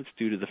energy balance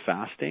due to the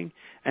fasting,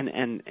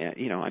 and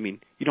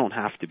you don't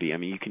have to be.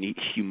 You can eat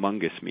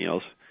humongous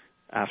meals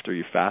after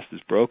your fast is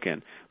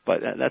broken, but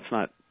that's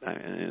not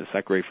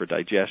great for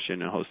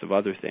digestion and a host of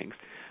other things.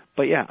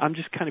 But yeah, I'm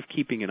just kind of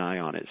keeping an eye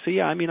on it. So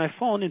yeah, I've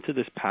fallen into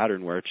this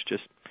pattern where it's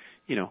just,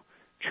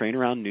 train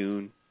around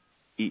noon,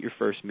 eat your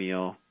first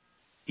meal,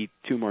 eat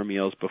 2 more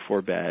meals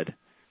before bed,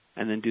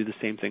 and then do the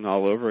same thing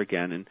all over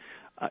again. And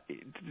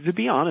to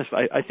be honest,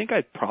 I think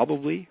I'd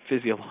probably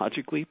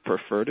physiologically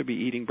prefer to be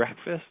eating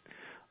breakfast.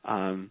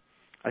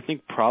 I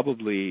think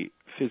probably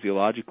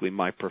physiologically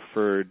my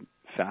preferred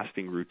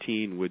fasting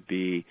routine would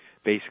be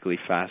basically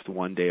fast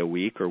 1 day a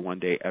week or 1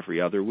 day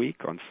every other week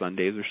on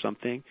Sundays or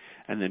something,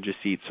 and then just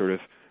eat sort of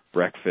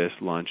breakfast,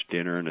 lunch,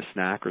 dinner, and a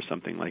snack or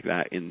something like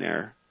that in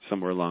there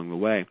somewhere along the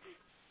way.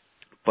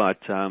 But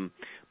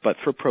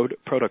for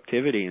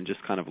productivity and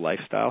just kind of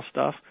lifestyle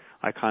stuff,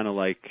 I kind of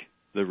like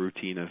the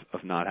routine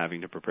of not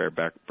having to prepare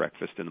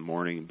breakfast in the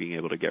morning and being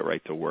able to get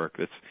right to work.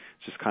 That's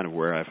just kind of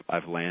where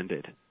I've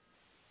landed.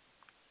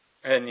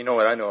 And you know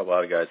what? I know a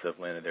lot of guys that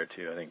have landed there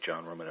too. I think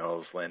John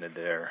Romano's landed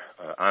there.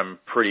 I'm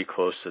pretty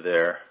close to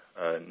there.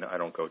 I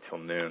don't go till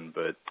noon,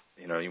 but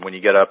when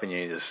you get up and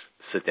you just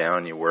sit down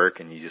and you work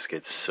and you just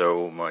get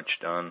so much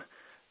done.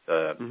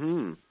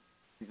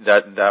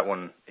 That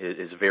one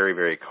is very,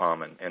 very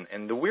common.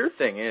 And the weird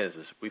thing is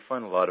we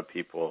find a lot of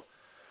people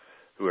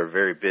who are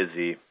very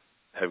busy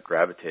have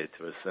gravitated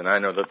to us. And I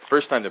know that the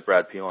first time that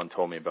Brad Pilon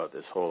told me about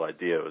this whole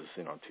idea was,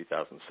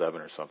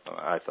 2007 or something.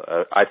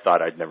 I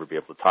thought I'd never be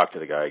able to talk to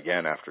the guy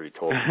again after he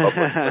told me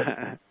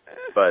publicly.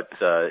 But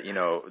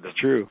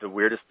the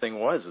weirdest thing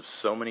was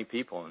so many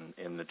people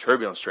in the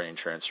turbulence training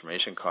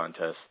transformation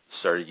contest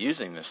started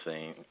using this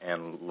thing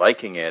and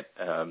liking it.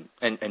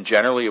 And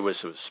generally it was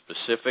a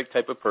specific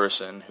type of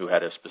person who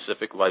had a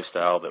specific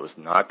lifestyle that was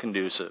not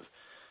conducive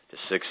to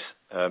 6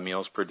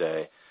 meals per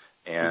day.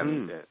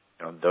 And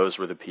those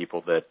were the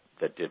people that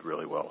did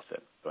really well with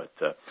it. But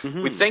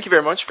we thank you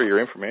very much for your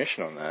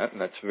information on that,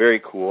 and that's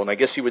very cool. And I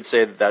guess you would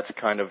say that that's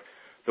kind of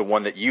the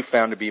one that you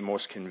found to be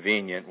most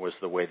convenient was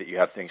the way that you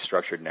have things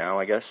structured now,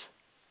 I guess?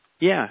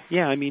 Yeah.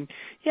 I mean,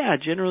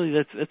 generally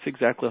that's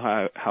exactly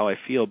how I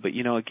feel. But,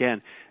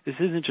 again, this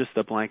isn't just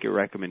a blanket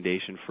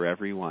recommendation for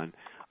everyone.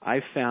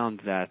 I've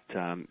found that,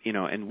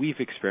 and we've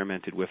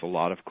experimented with a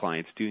lot of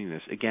clients doing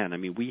this. Again, I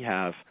mean, we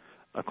have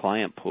a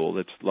client pool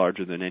that's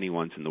larger than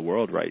anyone's in the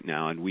world right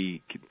now, and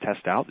we can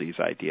test out these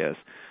ideas.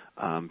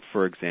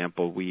 For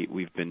example,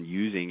 we've been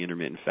using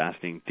intermittent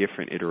fasting,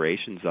 different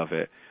iterations of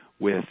it,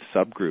 with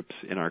subgroups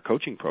in our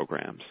coaching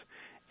programs.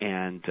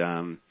 And,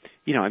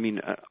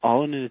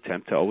 all in an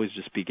attempt to always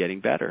just be getting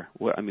better.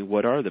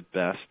 What are the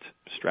best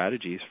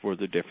strategies for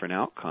the different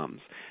outcomes?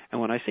 And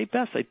when I say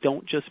best, I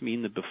don't just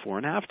mean the before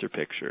and after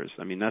pictures.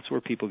 I mean, that's where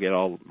people get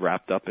all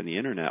wrapped up in the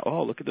internet.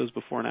 Oh, look at those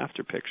before and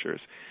after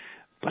pictures.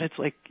 But it's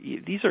like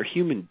these are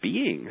human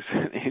beings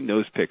in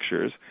those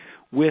pictures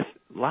with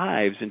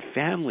lives and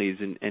families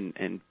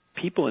and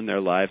people in their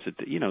lives that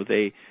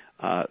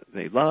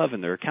they love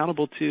and they're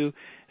accountable to.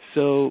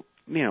 So,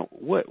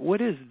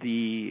 what is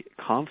the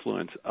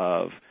confluence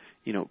of,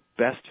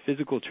 best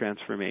physical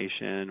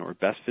transformation or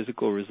best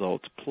physical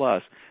results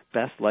plus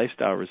best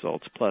lifestyle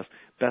results plus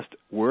best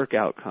work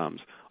outcomes,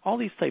 all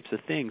these types of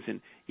things.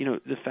 And,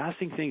 the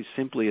fasting thing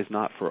simply is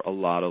not for a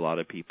lot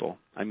of people.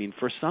 I mean,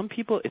 for some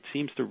people, it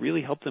seems to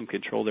really help them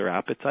control their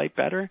appetite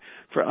better.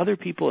 For other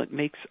people, it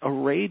makes a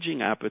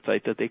raging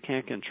appetite that they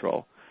can't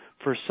control.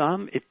 For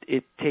some,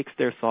 it takes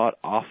their thought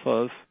off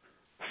of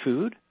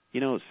food.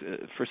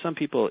 For some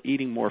people,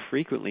 eating more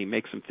frequently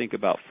makes them think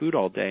about food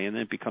all day, and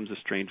then it becomes a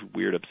strange,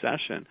 weird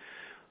obsession.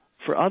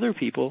 For other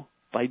people,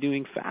 by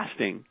doing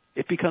fasting,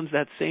 it becomes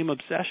that same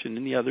obsession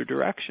in the other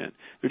direction.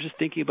 They're just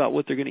thinking about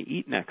what they're going to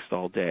eat next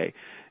all day.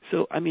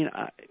 So,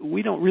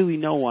 we don't really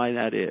know why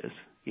that is.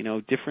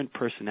 Different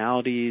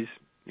personalities,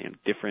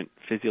 different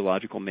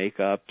physiological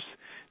makeups,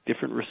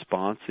 different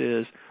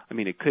responses.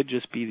 It could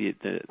just be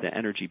the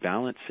energy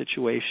balance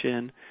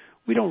situation.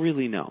 We don't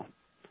really know.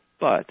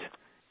 But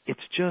it's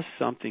just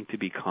something to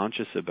be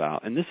conscious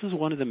about. And this is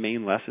one of the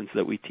main lessons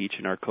that we teach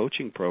in our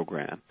coaching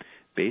program,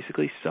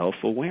 basically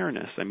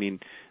self-awareness.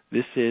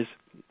 This is,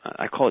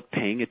 I call it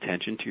paying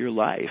attention to your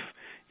life.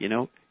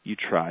 You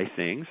try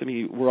things.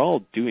 We're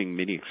all doing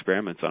mini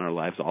experiments on our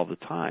lives all the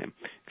time.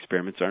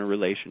 Experiments on our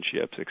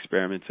relationships,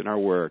 experiments in our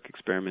work,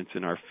 experiments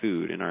in our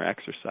food, in our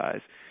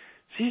exercise.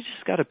 So you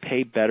just got to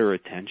pay better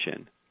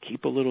attention.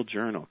 Keep a little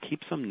journal.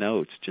 Keep some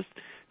notes. Just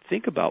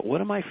think about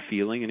what am I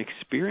feeling and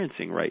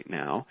experiencing right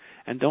now,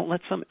 and don't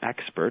let some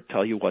expert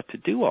tell you what to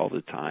do all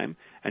the time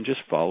and just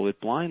follow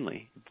it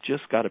blindly.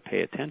 Just got to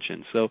pay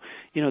attention. So,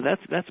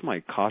 that's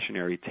my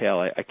cautionary tale.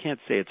 I can't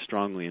say it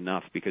strongly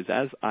enough because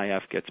as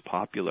IF gets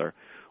popular,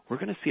 we're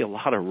going to see a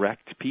lot of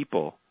wrecked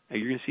people.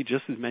 You're going to see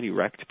just as many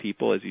wrecked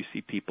people as you see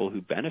people who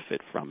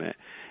benefit from it.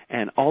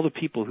 And all the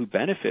people who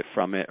benefit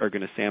from it are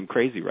going to say, I'm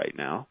crazy right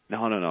now.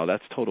 No,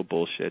 that's total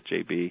bullshit,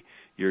 JB.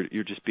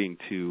 You're just being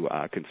too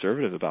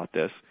conservative about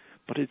this.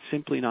 But it's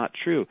simply not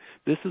true.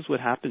 This is what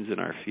happens in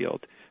our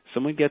field.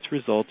 Someone gets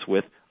results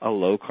with a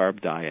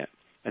low-carb diet,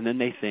 and then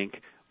they think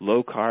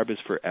low-carb is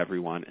for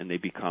everyone, and they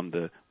become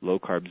the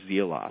low-carb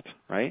zealot,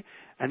 right?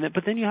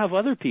 But then you have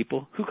other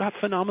people who got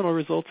phenomenal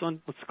results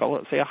on, let's call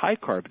it, say, a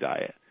high-carb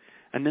diet.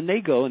 And then they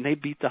go and they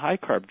beat the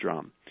high-carb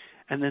drum.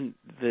 And then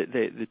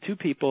the two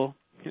people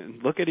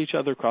look at each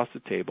other across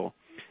the table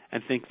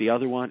and think the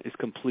other one is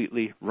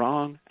completely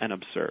wrong and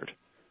absurd.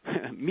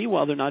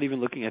 Meanwhile, they're not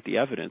even looking at the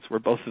evidence where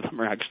both of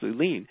them are actually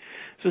lean.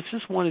 So it's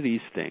just one of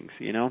these things,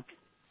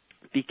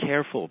 Be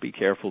careful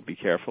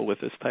with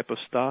this type of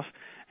stuff.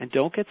 And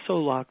don't get so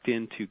locked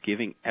into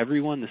giving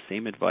everyone the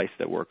same advice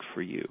that works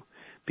for you,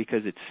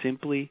 because it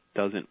simply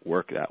doesn't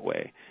work that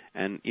way.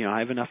 And, I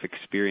have enough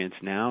experience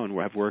now, and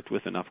I've worked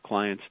with enough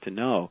clients to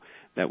know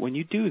that when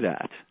you do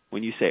that,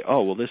 when you say,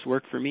 oh, well, this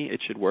worked for me, it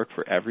should work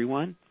for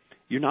everyone,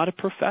 you're not a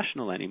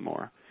professional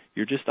anymore.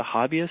 You're just a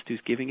hobbyist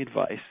who's giving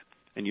advice.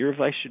 And your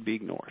advice should be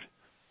ignored.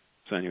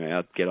 So anyway,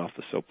 I'll get off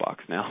the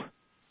soapbox now.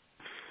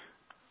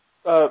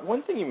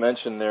 One thing you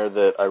mentioned there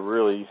that I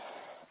really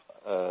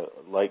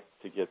like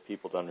to get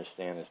people to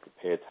understand is to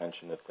pay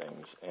attention to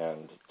things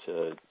and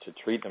to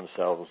treat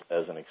themselves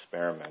as an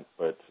experiment.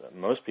 But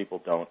most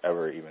people don't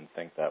ever even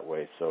think that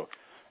way. So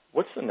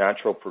what's the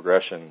natural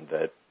progression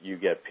that you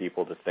get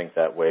people to think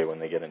that way when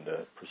they get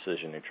into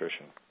precision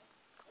nutrition?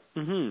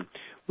 Mm-hmm.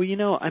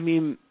 Well, I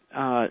mean,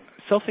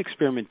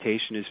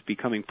 self-experimentation is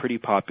becoming pretty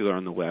popular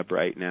on the web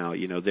right now.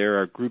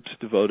 There are groups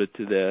devoted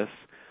to this.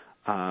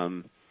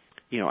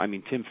 I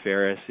mean, Tim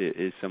Ferriss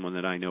is someone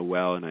that I know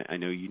well, and I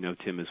know you know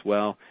Tim as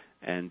well,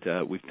 and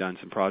we've done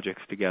some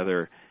projects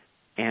together.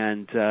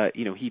 And,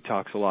 he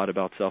talks a lot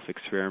about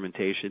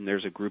self-experimentation.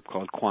 There's a group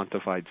called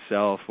Quantified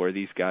Self where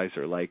these guys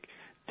are like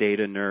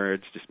data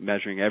nerds, just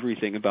measuring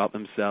everything about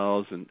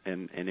themselves, and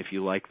if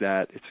you like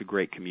that, it's a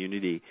great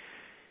community.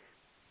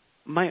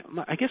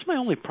 I guess my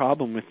only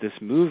problem with this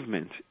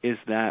movement is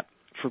that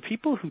for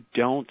people who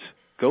don't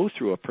go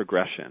through a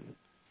progression,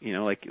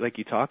 like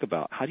you talk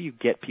about, how do you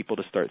get people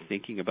to start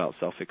thinking about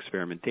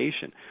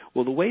self-experimentation?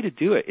 Well, the way to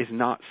do it is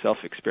not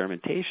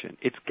self-experimentation.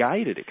 It's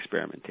guided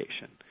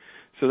experimentation.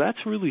 So that's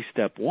really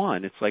step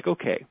one. It's like,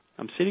 okay,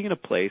 I'm sitting in a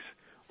place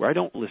where I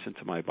don't listen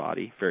to my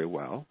body very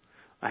well.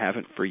 I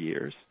haven't for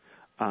years.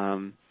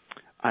 I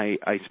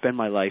spend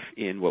my life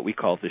in what we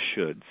call the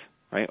shoulds,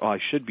 right? Oh, I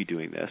should be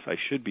doing this. I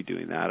should be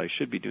doing that. I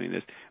should be doing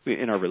this.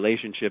 In our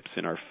relationships,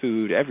 in our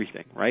food,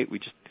 everything, right? We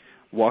just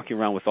walking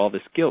around with all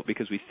this guilt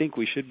because we think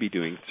we should be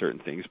doing certain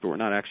things, but we're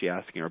not actually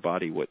asking our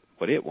body what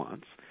it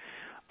wants.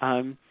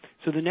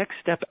 So the next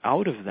step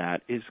out of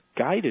that is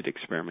guided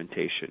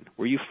experimentation,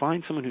 where you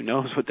find someone who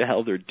knows what the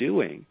hell they're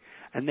doing,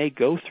 and they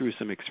go through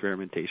some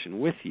experimentation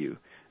with you.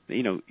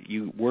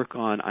 You work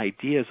on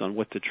ideas on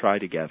what to try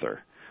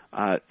together.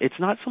 It's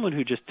not someone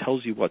who just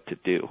tells you what to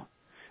do,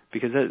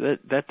 because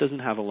that doesn't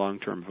have a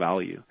long-term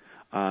value.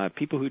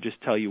 People who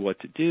just tell you what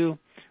to do,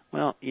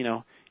 well,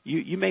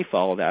 you may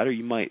follow that, or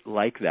you might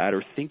like that,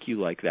 or think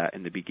you like that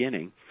in the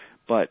beginning,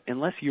 but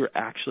unless you're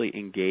actually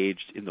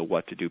engaged in the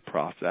what-to-do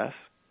process,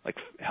 like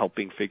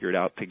helping figure it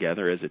out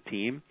together as a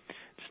team, it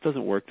just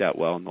doesn't work that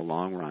well in the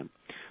long run.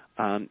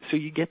 So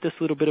you get this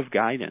little bit of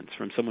guidance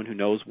from someone who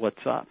knows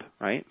what's up,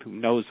 right? Who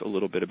knows a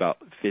little bit about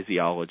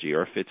physiology,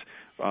 or if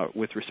it's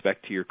with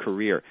respect to your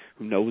career,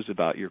 who knows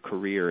about your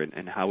career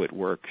and how it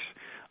works.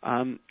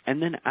 And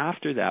then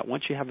after that,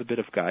 once you have a bit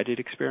of guided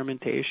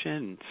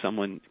experimentation,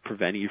 someone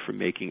preventing you from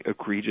making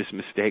egregious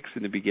mistakes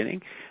in the beginning,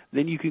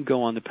 then you can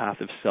go on the path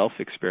of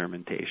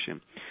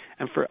self-experimentation.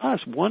 And for us,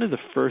 one of the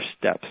first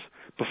steps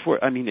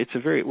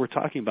we're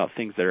talking about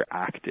things that are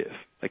active,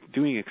 like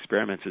doing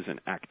experiments is an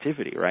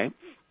activity, right?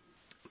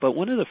 But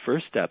one of the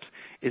first steps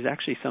is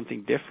actually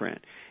something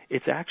different.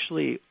 It's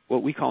actually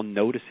what we call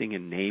noticing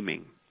and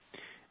naming.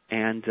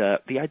 And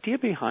the idea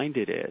behind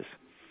it is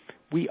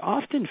we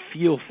often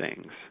feel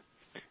things.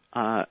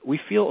 We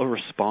feel a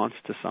response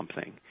to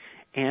something.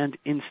 And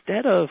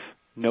instead of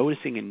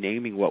noticing and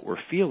naming what we're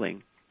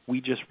feeling,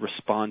 we just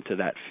respond to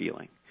that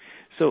feeling.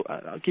 So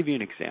I'll give you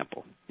an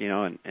example,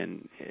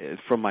 and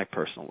from my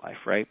personal life,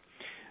 right?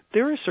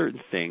 There are certain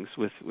things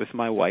with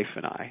my wife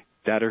and I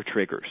that are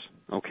triggers,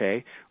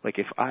 okay? Like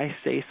if I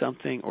say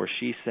something or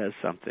she says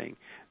something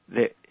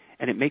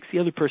and it makes the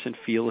other person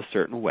feel a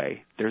certain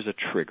way, there's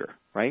a trigger,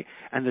 right?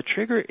 And the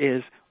trigger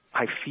is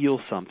I feel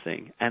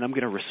something and I'm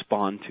going to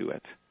respond to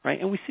it, right?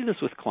 And we see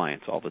this with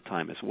clients all the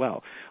time as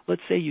well.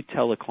 Let's say you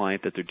tell a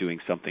client that they're doing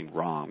something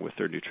wrong with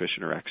their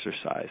nutrition or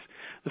exercise.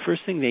 The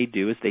first thing they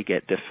do is they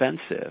get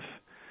defensive.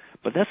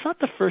 But that's not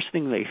the first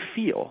thing they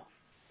feel.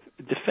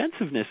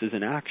 Defensiveness is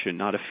an action,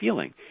 not a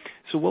feeling.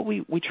 So what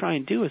we try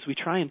and do is we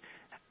try and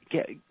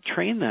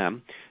train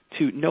them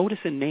to notice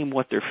and name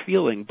what they're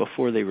feeling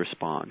before they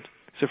respond.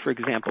 So, for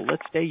example,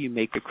 let's say you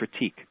make a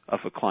critique of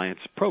a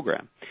client's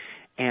program,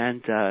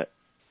 and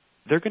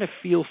they're going to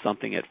feel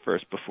something at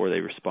first before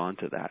they respond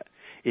to that.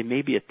 It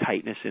may be a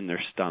tightness in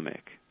their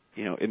stomach.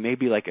 It may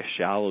be like a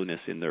shallowness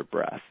in their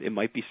breath. It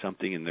might be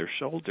something in their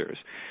shoulders.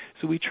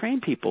 So we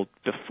train people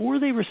before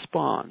they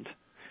respond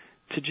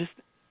to just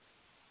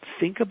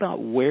think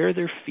about where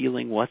they're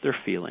feeling what they're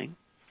feeling,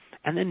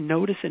 and then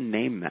notice and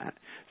name that.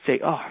 Say,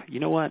 oh, you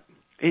know what?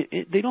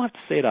 They don't have to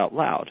say it out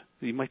loud.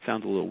 You might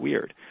sound a little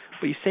weird,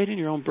 but you say it in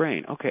your own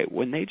brain. Okay,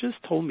 when they just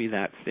told me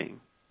that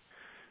thing,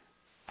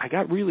 I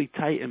got really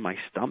tight in my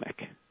stomach.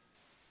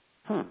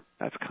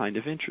 That's kind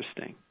of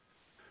interesting.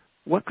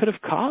 What could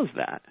have caused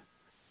that?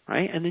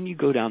 Right? And then you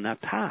go down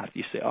that path.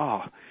 You say,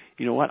 oh,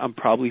 you know what? I'm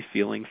probably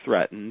feeling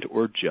threatened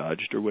or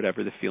judged or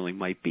whatever the feeling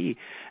might be.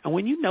 And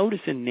when you notice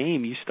and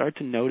name, you start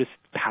to notice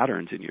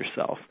patterns in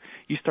yourself.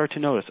 You start to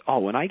notice, oh,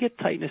 when I get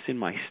tightness in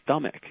my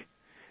stomach,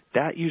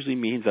 that usually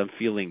means I'm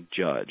feeling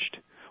judged.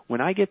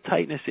 When I get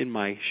tightness in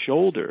my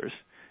shoulders,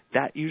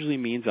 that usually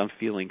means I'm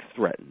feeling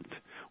threatened.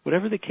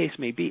 Whatever the case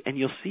may be, and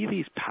you'll see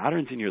these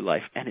patterns in your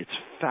life, and it's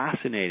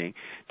fascinating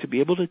to be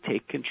able to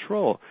take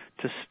control,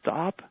 to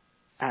stop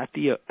at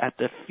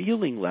the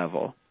feeling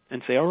level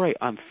and say, all right,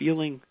 I'm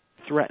feeling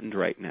threatened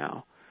right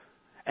now.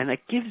 And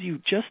that gives you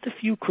just a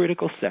few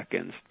critical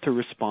seconds to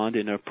respond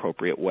in an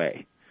appropriate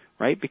way,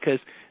 right? Because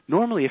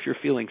normally if you're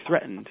feeling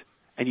threatened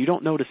and you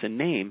don't notice a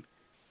name,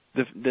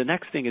 the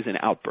next thing is an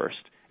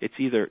outburst. It's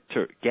either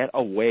to get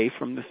away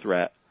from the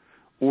threat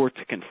or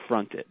to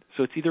confront it.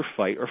 So it's either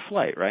fight or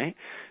flight, right?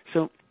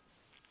 So,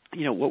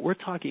 what we're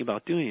talking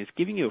about doing is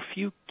giving you a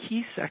few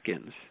key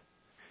seconds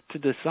to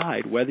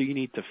decide whether you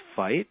need to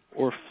fight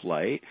or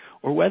flight,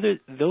 or whether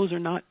those are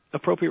not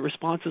appropriate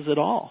responses at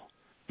all.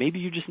 Maybe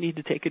you just need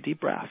to take a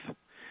deep breath.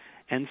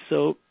 And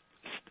so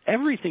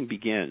everything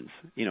begins,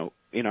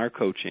 in our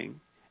coaching,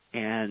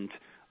 and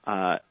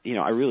I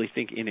really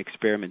think in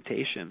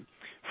experimentation,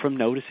 from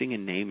noticing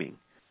and naming,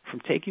 from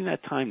taking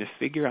that time to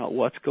figure out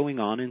what's going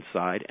on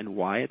inside and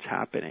why it's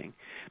happening.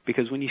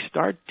 Because when you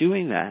start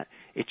doing that,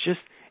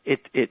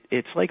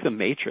 it's like the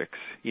Matrix,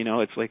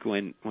 it's like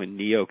when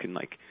Neo can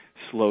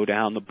slow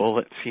down the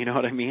bullets, you know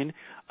what I mean?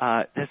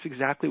 That's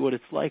exactly what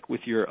it's like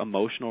with your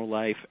emotional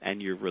life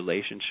and your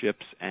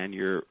relationships and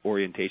your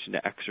orientation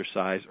to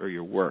exercise or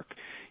your work.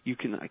 You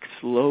can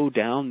slow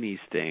down these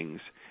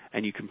things,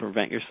 and you can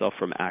prevent yourself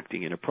from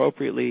acting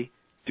inappropriately,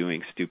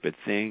 doing stupid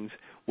things,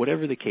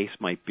 whatever the case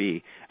might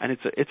be. And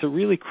it's a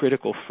really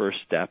critical first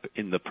step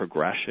in the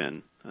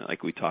progression,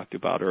 like we talked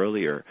about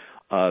earlier,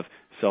 of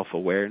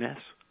self-awareness,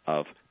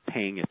 of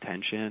paying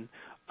attention,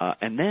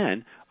 and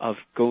then of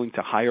going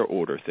to higher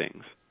order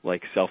things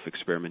like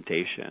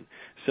self-experimentation.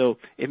 So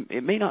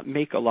it may not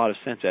make a lot of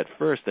sense at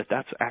first that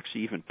that's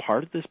actually even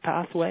part of this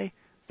pathway,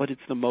 but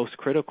it's the most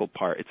critical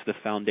part. It's the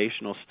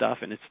foundational stuff,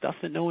 and it's stuff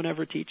that no one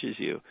ever teaches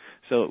you.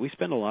 So we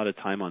spend a lot of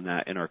time on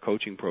that in our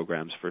coaching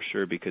programs for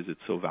sure, because it's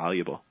so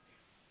valuable.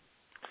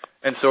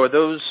 And so are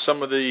those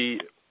some of the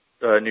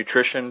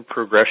nutrition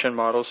progression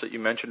models that you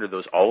mentioned? Are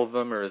those all of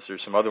them, or is there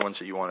some other ones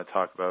that you want to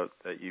talk about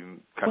that you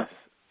kind of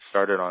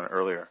started on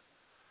earlier?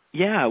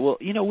 Yeah, well,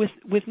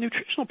 with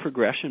nutritional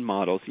progression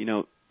models,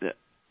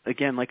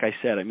 again, like I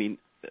said,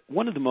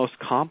 one of the most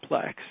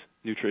complex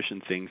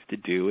nutrition things to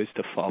do is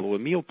to follow a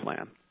meal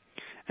plan.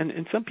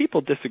 And some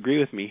people disagree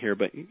with me here,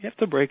 but you have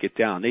to break it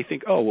down. They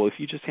think, if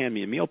you just hand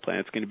me a meal plan,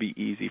 it's going to be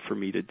easy for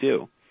me to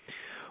do.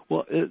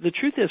 Well, the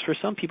truth is, for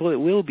some people, it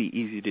will be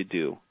easy to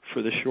do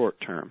for the short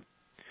term.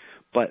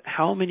 But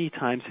how many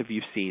times have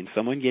you seen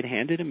someone get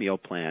handed a meal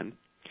plan,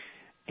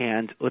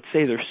 and let's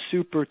say they're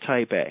super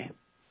type A,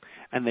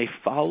 and they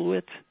follow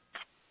it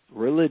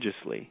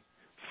religiously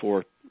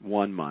for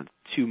 1 month,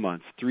 2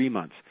 months, 3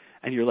 months,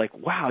 and you're like,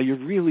 wow, you're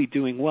really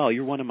doing well.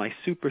 You're one of my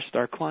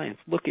superstar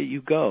clients. Look at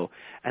you go.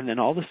 And then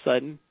all of a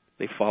sudden,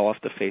 they fall off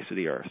the face of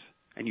the earth.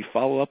 And you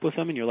follow up with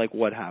them, and you're like,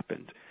 what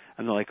happened?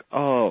 And they're like,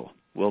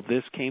 well,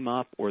 this came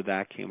up or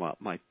that came up.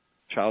 My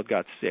child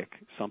got sick.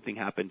 Something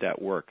happened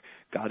at work.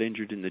 Got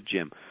injured in the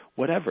gym.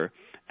 Whatever.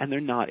 And they're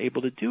not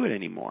able to do it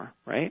anymore,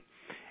 right?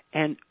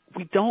 And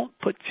we don't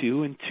put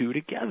 2 and 2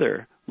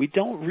 together. We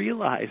don't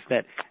realize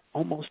that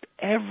almost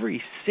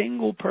every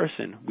single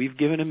person we've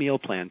given a meal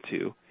plan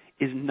to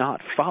is not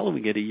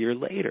following it a year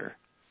later.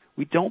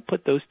 We don't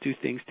put those two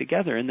things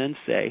together and then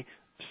say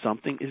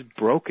something is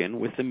broken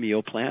with the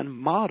meal plan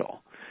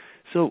model.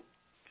 So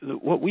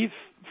what we've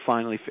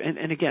finally,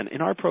 and again,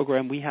 in our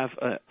program, we have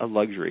a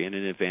luxury and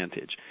an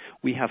advantage.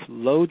 We have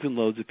loads and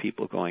loads of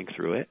people going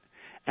through it,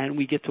 and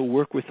we get to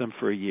work with them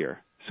for a year.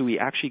 So we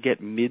actually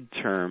get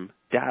midterm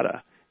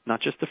data,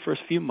 not just the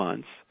first few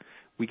months.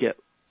 We get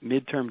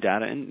midterm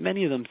data, and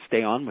many of them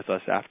stay on with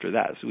us after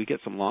that. So we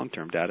get some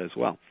long-term data as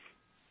well.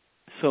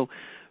 So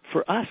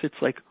for us, it's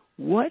like,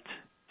 what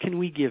can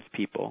we give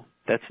people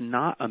that's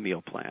not a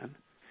meal plan,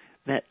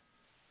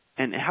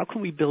 and how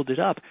can we build it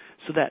up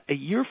so that a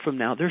year from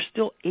now they're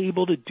still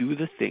able to do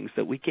the things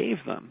that we gave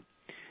them?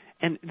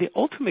 And the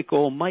ultimate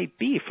goal might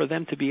be for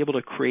them to be able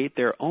to create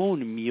their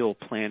own meal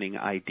planning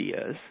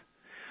ideas,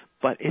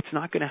 but it's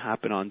not going to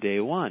happen on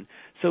day one.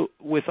 So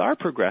with our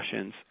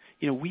progressions,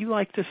 we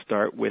like to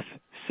start with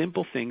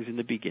simple things in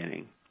the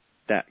beginning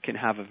that can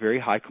have a very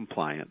high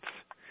compliance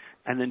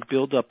and then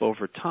build up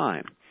over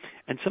time.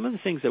 And some of the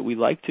things that we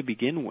like to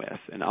begin with,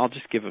 and I'll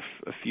just give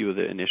a few of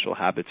the initial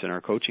habits in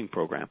our coaching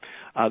program.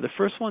 The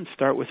first one,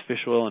 start with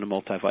fish oil and a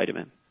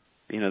multivitamin.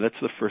 That's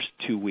the first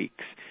 2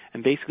 weeks.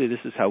 And basically this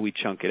is how we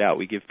chunk it out.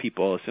 We give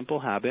people a simple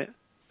habit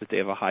that they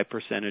have a high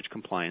percentage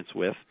compliance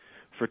with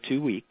for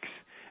 2 weeks.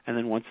 And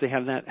then once they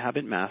have that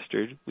habit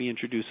mastered, we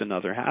introduce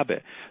another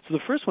habit. So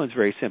the first one's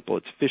very simple.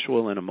 It's fish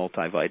oil and a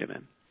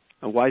multivitamin.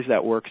 Now, why does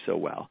that work so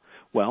well?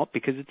 Well,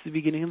 because it's the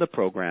beginning of the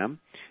program.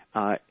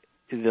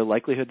 The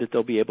likelihood that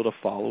they'll be able to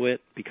follow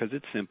it because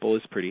it's simple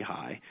is pretty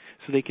high.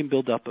 So they can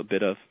build up a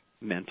bit of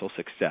mental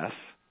success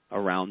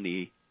around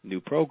the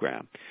new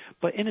program.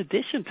 But in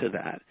addition to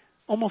that,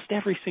 almost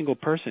every single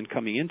person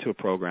coming into a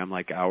program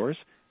like ours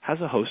has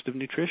a host of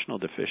nutritional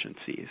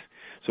deficiencies.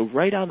 So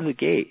right out of the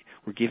gate,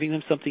 we're giving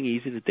them something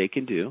easy that they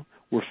can do.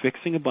 We're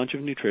fixing a bunch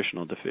of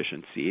nutritional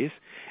deficiencies.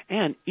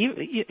 And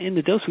in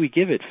the dose we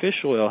give it,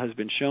 fish oil has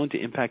been shown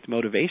to impact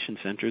motivation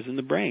centers in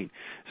the brain.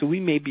 So we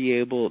may be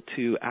able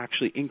to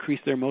actually increase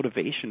their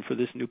motivation for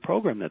this new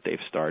program that they've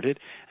started.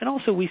 And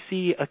also we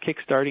see a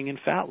kickstarting in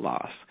fat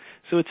loss.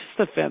 So it's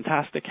just a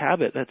fantastic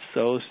habit that's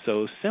so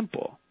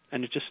simple.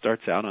 And it just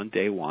starts out on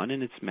day one,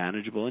 and it's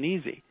manageable and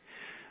easy.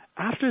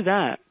 After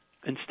that,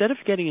 instead of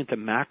getting into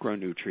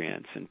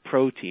macronutrients and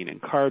protein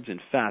and carbs and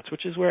fats,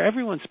 which is where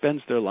everyone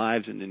spends their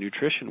lives in the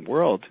nutrition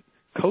world,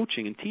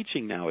 coaching and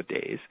teaching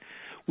nowadays,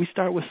 we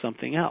start with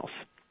something else.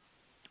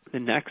 The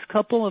next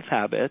couple of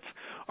habits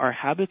are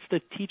habits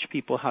that teach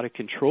people how to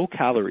control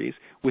calories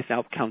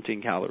without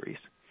counting calories.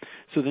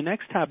 So the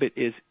next habit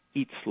is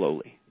eat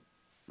slowly.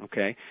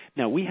 Okay?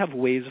 Now, we have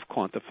ways of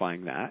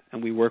quantifying that,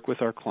 and we work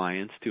with our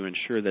clients to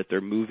ensure that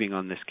they're moving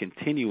on this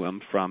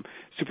continuum from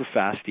super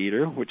fast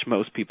eater, which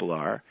most people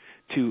are,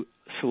 to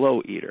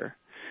slow eater.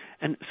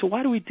 And so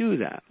why do we do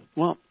that?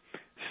 Well,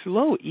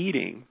 slow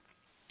eating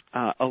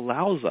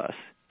allows us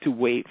to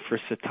wait for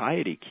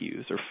satiety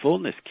cues or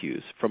fullness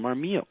cues from our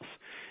meals.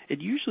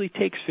 It usually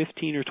takes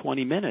 15 or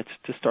 20 minutes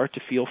to start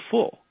to feel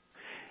full.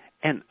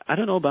 And I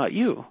don't know about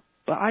you,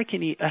 but I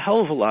can eat a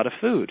hell of a lot of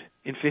food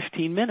in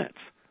 15 minutes.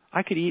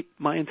 I could eat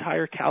my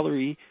entire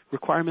calorie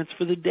requirements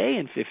for the day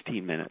in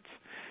 15 minutes.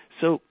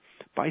 So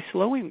by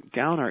slowing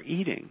down our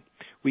eating,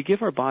 we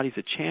give our bodies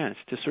a chance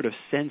to sort of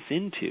sense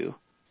into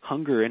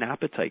hunger and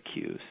appetite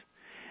cues.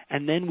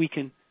 And then we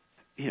can,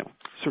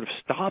 sort of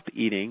stop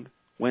eating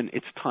when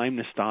it's time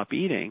to stop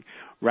eating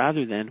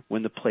rather than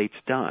when the plate's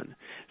done.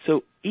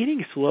 So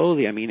eating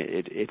slowly,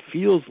 it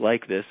feels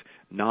like this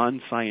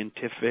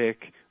non-scientific,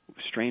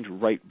 strange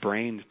right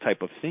brain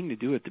type of thing to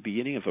do at the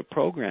beginning of a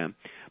program,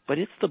 but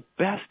it's the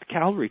best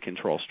calorie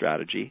control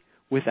strategy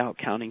without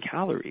counting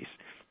calories.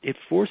 It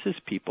forces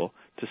people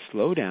to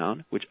slow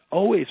down, which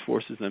always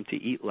forces them to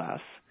eat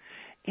less,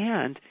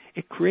 and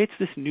it creates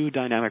this new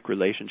dynamic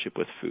relationship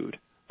with food.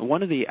 And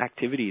one of the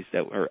activities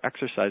or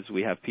exercises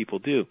we have people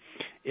do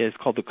is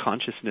called the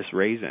consciousness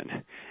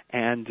raisin.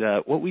 And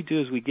what we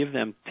do is we give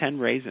them 10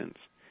 raisins,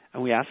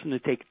 and we ask them to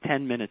take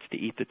 10 minutes to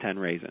eat the 10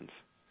 raisins.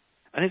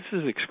 And this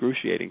is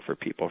excruciating for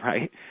people,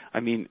 right?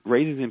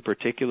 Raisins in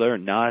particular,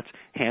 nuts,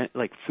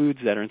 like foods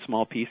that are in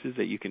small pieces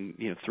that you can,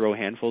 throw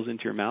handfuls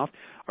into your mouth,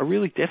 are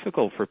really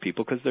difficult for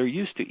people because they're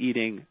used to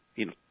eating,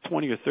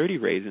 20 or 30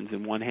 raisins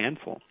in one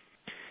handful.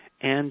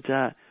 And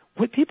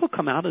what people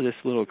come out of this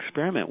little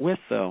experiment with,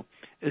 though,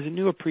 is a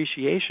new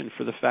appreciation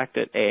for the fact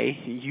that, A,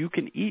 you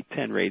can eat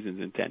 10 raisins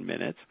in 10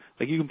 minutes.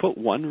 Like you can put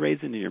one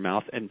raisin in your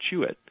mouth and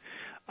chew it.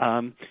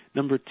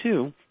 Number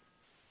two,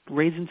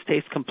 raisins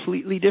taste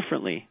completely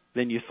differently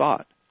than you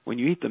thought when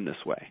you eat them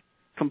this way.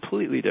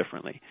 Completely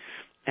differently.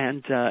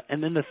 And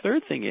then the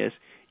third thing is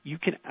you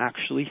can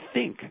actually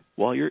think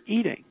while you're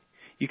eating.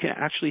 You can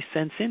actually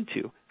sense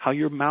into how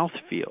your mouth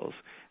feels,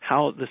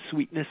 how the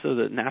sweetness of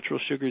the natural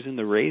sugars in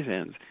the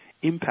raisins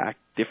impact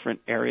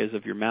different areas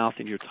of your mouth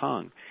and your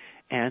tongue.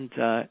 And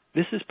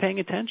this is paying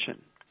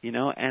attention,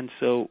 and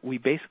so we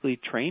basically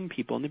train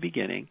people in the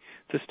beginning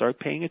to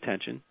start paying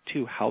attention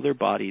to how their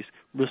bodies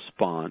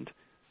respond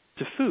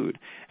to food.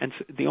 And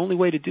so the only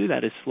way to do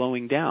that is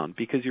slowing down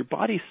because your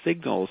body's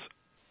signals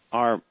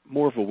are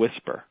more of a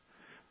whisper.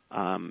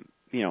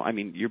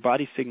 Your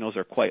body signals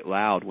are quite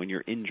loud when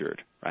you're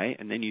injured, right?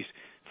 And then you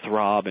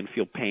throb and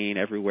feel pain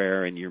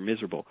everywhere and you're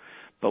miserable.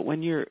 But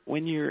when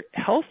you're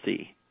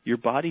healthy, your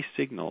body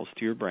signals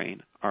to your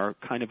brain are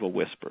kind of a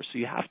whisper. So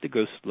you have to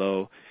go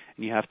slow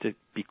and you have to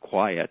be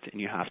quiet and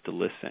you have to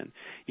listen.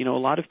 A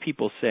lot of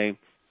people say,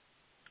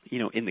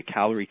 in the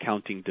calorie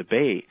counting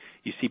debate,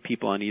 you see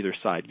people on either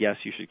side. Yes,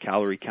 you should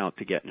calorie count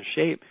to get in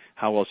shape.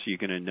 How else are you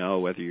going to know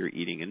whether you're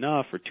eating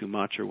enough or too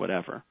much or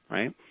whatever,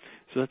 right?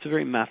 So that's a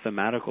very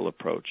mathematical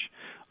approach.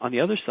 On the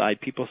other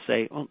side, people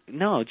say, oh,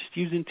 no, just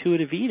use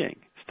intuitive eating.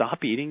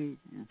 Stop eating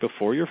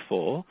before you're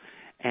full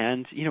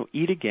and,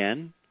 eat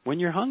again when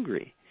you're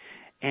hungry.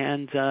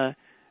 And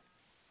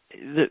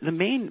the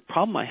main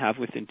problem I have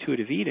with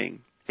intuitive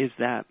eating is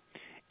that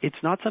it's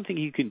not something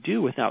you can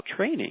do without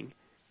training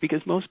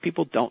because most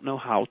people don't know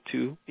how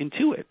to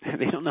intuit.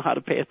 They don't know how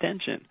to pay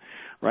attention,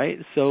 right?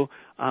 So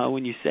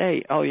when you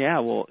say, oh, yeah,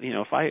 well,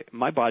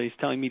 my body's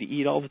telling me to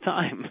eat all the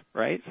time,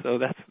 right? So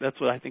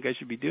that's what I think I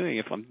should be doing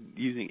if I'm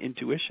using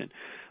intuition.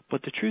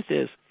 But the truth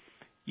is,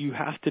 you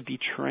have to be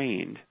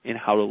trained in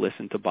how to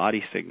listen to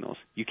body signals.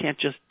 You can't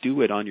just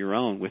do it on your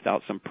own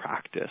without some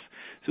practice.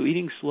 So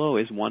eating slow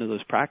is one of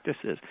those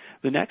practices.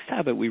 The next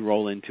habit we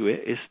roll into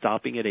it is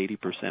stopping at 80%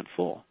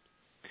 full.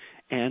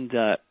 And,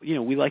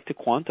 we like to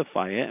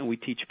quantify it, and we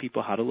teach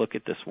people how to look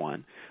at this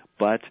one.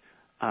 But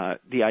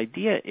the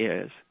idea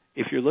is,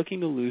 if you're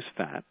looking to lose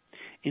fat,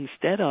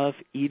 instead of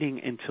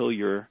eating until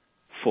you're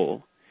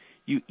full,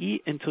 you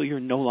eat until you're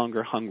no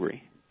longer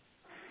hungry.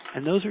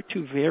 And those are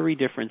two very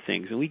different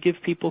things. And we give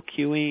people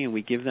cueing and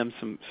we give them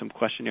some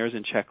questionnaires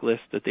and checklists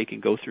that they can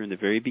go through in the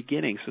very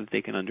beginning so that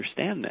they can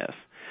understand this.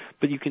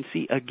 But you can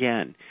see,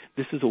 again,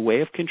 this is a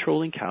way of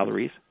controlling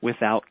calories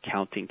without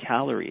counting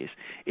calories.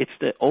 It's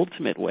the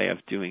ultimate way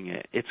of doing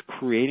it. It's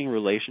creating a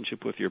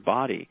relationship with your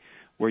body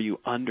where you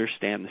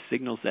understand the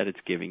signals that it's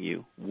giving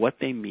you, what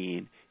they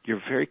mean.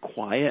 You're very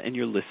quiet and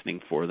you're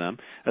listening for them.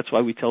 That's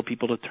why we tell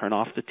people to turn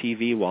off the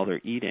TV while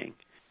they're eating.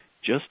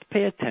 Just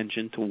pay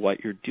attention to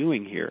what you're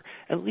doing here.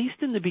 At least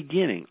in the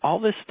beginning, all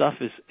this stuff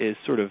is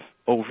sort of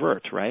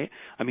overt, right?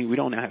 We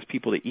don't ask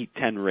people to eat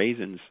 10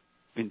 raisins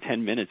in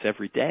 10 minutes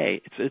every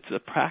day. It's a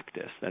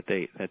practice that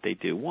they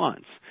do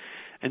once.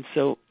 And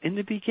so in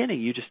the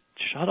beginning, you just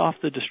shut off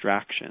the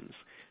distractions,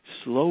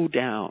 slow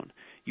down.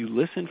 You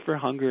listen for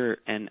hunger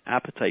and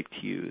appetite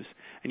cues,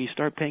 and you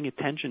start paying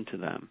attention to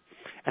them.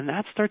 And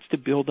that starts to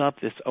build up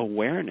this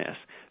awareness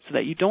so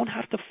that you don't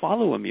have to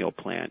follow a meal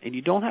plan, and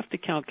you don't have to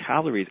count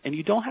calories, and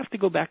you don't have to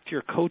go back to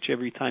your coach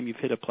every time you've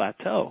hit a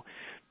plateau.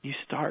 You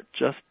start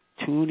just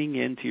tuning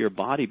into your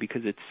body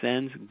because it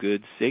sends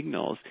good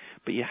signals,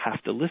 but you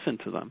have to listen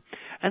to them.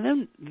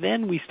 And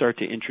then we start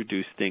to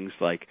introduce things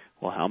like,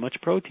 well, how much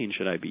protein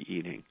should I be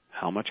eating?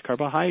 How much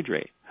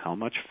carbohydrate? How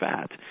much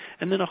fat?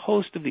 And then a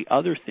host of the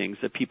other things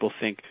that people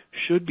think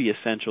should be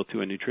essential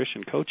to a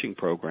nutrition coaching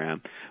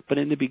program. But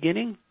in the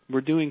beginning,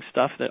 we're doing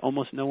stuff that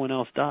almost no one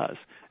else does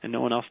and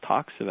no one else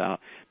talks about,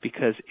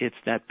 because it's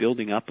that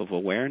building up of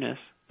awareness,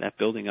 that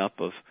building up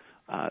of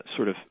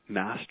sort of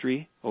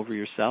mastery over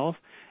yourself,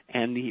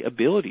 and the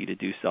ability to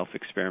do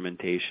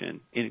self-experimentation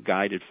in a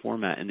guided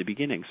format in the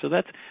beginning. So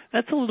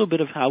that's a little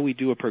bit of how we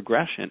do a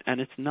progression,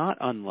 and it's not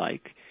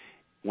unlike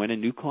when a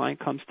new client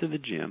comes to the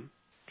gym.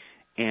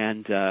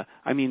 And,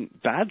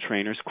 bad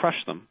trainers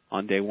crush them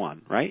on day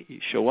one, right? You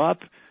show up,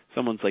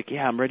 someone's like,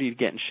 yeah, I'm ready to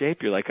get in shape.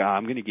 You're like,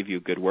 I'm going to give you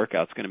a good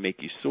workout. It's going to make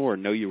you sore.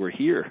 Know you were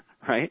here,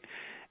 right?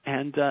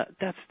 And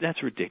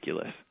that's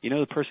ridiculous.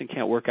 The person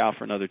can't work out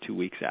for another 2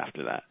 weeks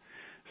after that.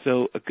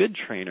 So a good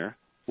trainer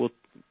will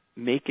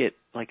make it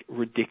like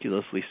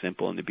ridiculously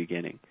simple in the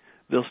beginning.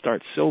 They'll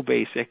start so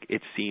basic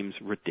it seems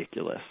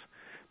ridiculous.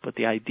 But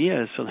the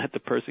idea is so that the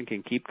person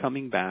can keep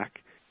coming back,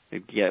 they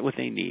get what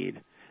they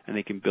need, and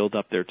they can build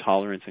up their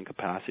tolerance and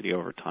capacity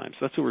over time.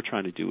 So that's what we're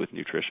trying to do with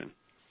nutrition.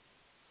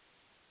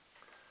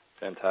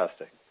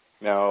 Fantastic.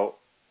 Now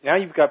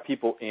you've got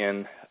people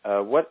in.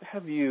 What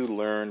have you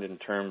learned in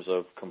terms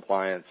of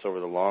compliance over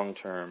the long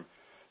term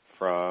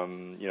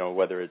from,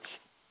 whether it's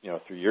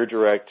through your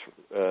direct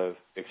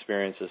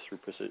experiences through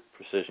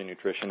Precision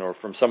Nutrition, or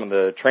from some of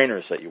the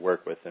trainers that you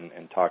work with and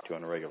talk to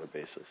on a regular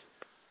basis?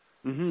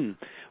 Mm-hmm.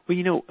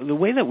 Well, the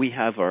way that we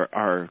have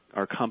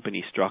our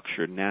company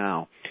structured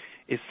now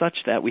is such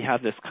that we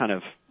have this kind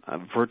of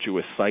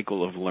virtuous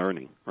cycle of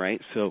learning,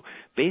 right? So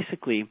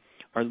basically,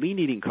 our lean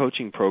eating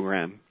coaching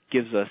program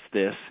gives us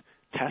this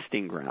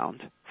testing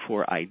ground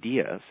for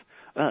ideas,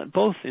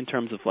 both in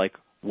terms of like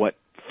what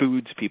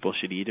foods people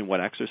should eat and what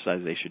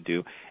exercise they should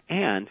do,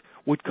 and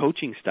what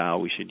coaching style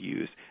we should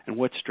use, and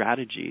what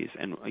strategies,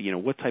 and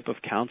what type of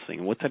counseling,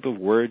 and what type of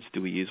words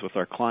do we use with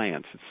our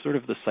clients. It's sort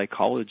of the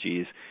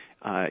psychology's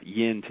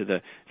yin to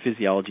the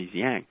physiology's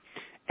yang.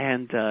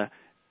 And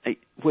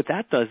what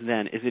that does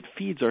then is it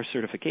feeds our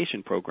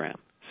certification program.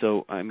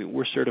 So,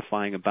 we're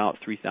certifying about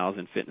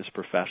 3,000 fitness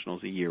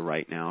professionals a year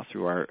right now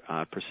through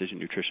our Precision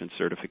Nutrition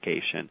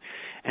certification.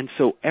 And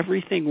so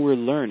everything we're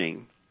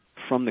learning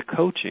from the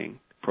coaching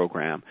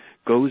program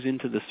goes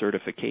into the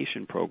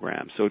certification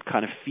program. So it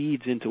kind of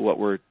feeds into what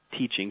we're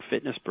teaching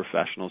fitness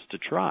professionals to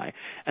try.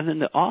 And then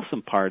the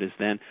awesome part is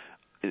then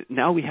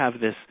now we have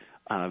this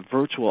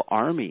virtual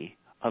army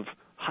of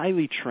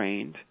highly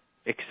trained,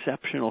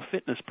 exceptional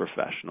fitness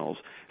professionals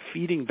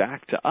feeding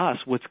back to us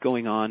what's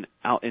going on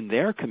out in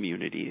their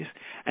communities,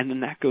 and then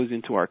that goes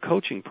into our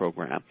coaching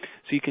program.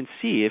 So you can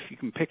see, if you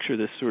can picture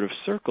this sort of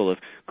circle of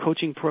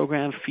coaching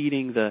program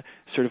feeding the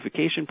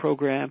certification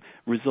program,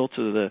 results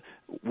of the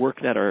work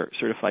that our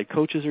certified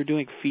coaches are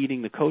doing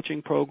feeding the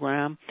coaching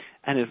program,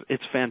 and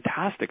it's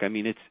fantastic.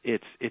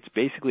 It's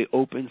basically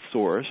open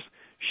source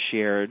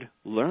shared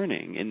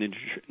learning in the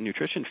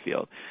nutrition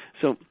field.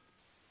 So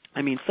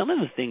some of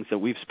the things that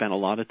we've spent a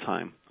lot of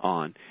time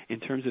on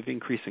in terms of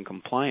increasing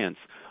compliance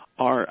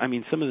are,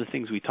 some of the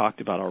things we talked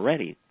about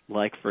already,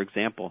 like, for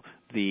example,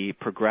 the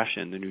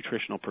progression, the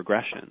nutritional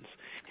progressions.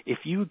 If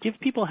you give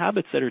people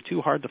habits that are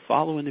too hard to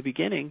follow in the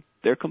beginning,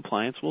 their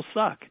compliance will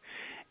suck.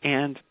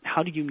 And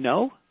how do you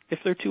know if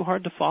they're too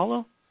hard to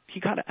follow?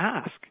 You got to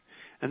ask.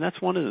 And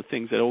that's one of the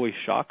things that always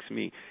shocks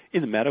me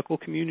in the medical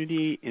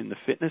community, in the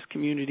fitness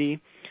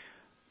community.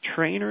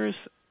 Trainers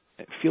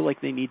feel like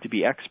they need to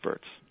be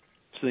experts.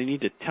 So they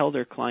need to tell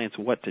their clients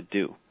what to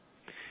do.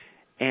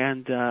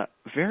 And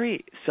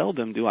very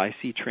seldom do I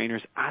see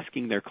trainers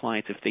asking their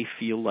clients if they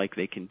feel like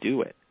they can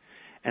do it.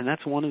 And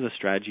that's one of the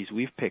strategies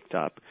we've picked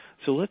up.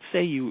 So let's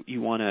say you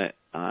want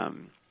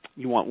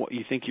what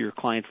you think your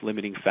client's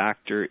limiting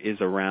factor is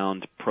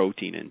around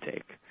protein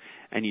intake,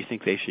 and you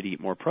think they should eat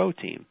more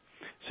protein.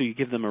 So you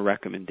give them a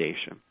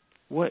recommendation.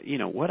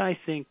 What I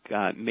think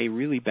may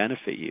really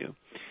benefit you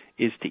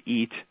is to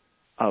eat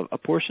a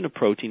portion of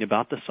protein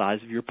about the size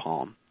of your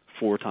palm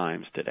 4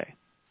 times today.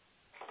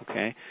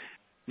 Okay?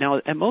 Now,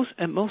 at most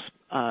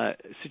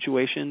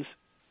situations,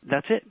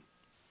 that's it.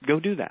 Go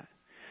do that.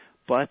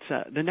 But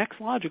the next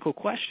logical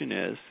question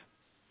is,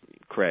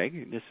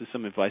 Craig, this is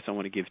some advice I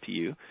want to give to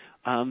you.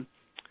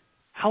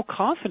 How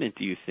confident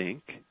do you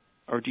think,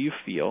 or do you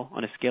feel,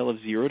 on a scale of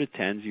 0 to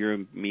 10,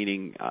 0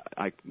 meaning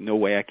no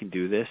way I can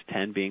do this,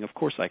 10 being of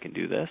course I can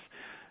do this,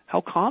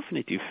 how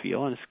confident do you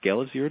feel on a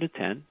scale of 0 to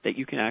 10 that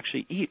you can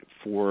actually eat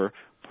 4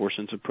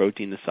 portions of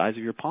protein the size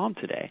of your palm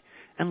today?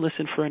 And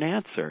listen for an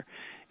answer.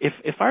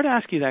 If I were to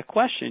ask you that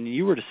question, and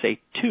you were to say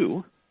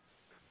 2,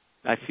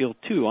 I feel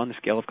 2 on the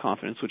scale of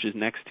confidence, which is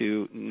next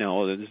to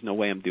no, there's no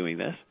way I'm doing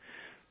this.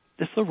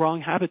 That's the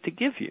wrong habit to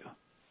give you.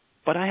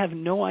 But I have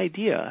no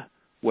idea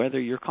whether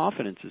your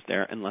confidence is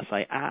there unless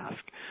I ask.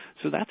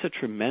 So that's a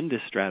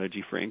tremendous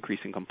strategy for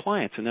increasing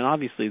compliance. And then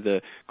obviously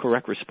the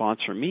correct response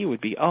from me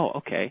would be, oh,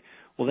 okay,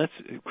 well,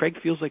 Craig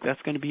feels like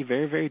that's going to be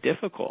very, very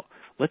difficult.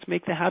 Let's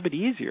make the habit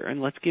easier,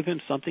 and let's give him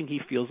something he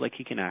feels like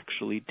he can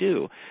actually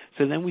do.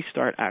 So then we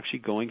start actually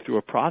going through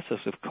a process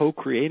of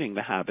co-creating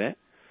the habit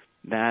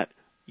that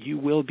you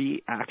will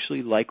be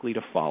actually likely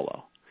to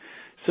follow.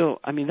 So,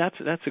 I mean, that's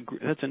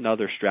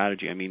another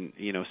strategy. I mean,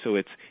 so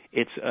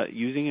it's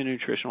using a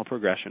nutritional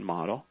progression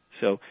model.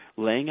 So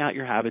laying out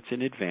your habits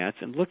in advance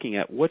and looking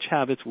at which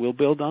habits will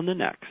build on the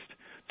next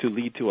to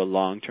lead to a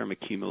long-term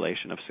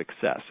accumulation of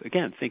success.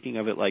 Again, thinking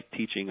of it like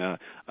teaching a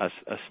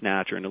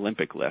snatch or an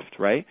Olympic lift,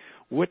 right?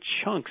 What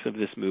chunks of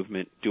this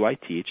movement do I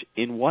teach?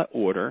 In what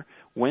order?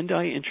 When do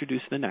I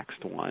introduce the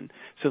next one?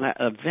 So that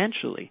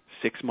eventually,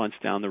 6 months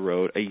down the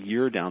road, a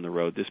year down the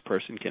road, this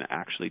person can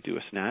actually do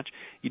a snatch.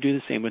 You do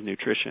the same with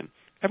nutrition.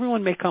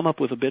 Everyone may come up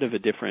with a bit of a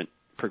different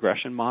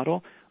progression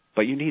model,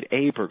 but you need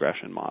a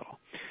progression model.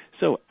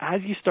 So as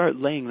you start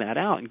laying that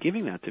out and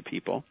giving that to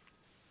people,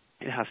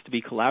 it has to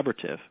be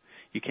collaborative.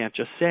 You can't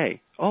just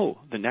say, oh,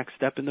 the next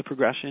step in the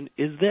progression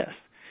is this.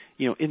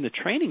 In the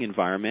training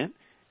environment,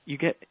 you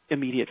get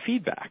immediate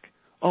feedback.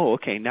 Oh,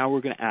 okay, now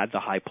we're going to add the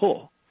high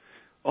pull.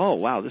 Oh,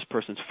 wow, this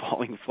person's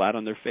falling flat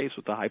on their face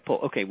with the high pull.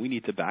 Okay, we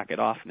need to back it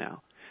off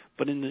now.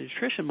 But in the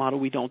nutrition model,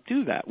 we don't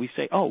do that. We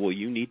say, oh, well,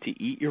 you need to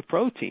eat your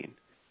protein.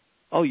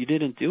 Oh, you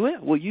didn't do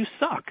it? Well, you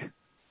suck.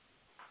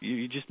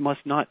 You just must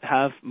not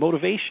have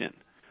motivation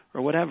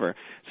or whatever.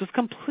 So it's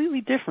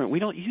completely different. We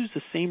don't use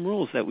the same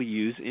rules that we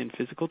use in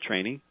physical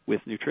training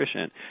with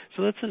nutrition.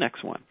 So that's the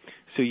next one.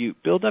 So you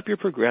build up your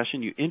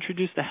progression, you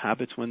introduce the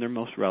habits when they're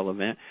most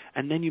relevant,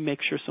 and then you make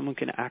sure someone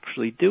can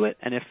actually do it.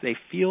 And if they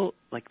feel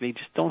like they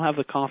just don't have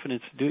the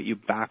confidence to do it, you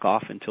back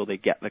off until they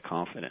get the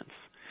confidence.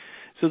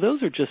 So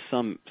those are just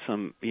some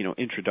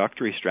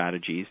introductory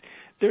strategies.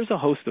 There's a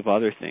host of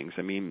other things.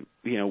 I mean,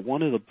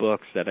 one of the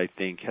books that I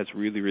think has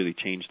really, really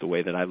changed the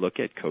way that I look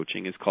at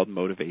coaching is called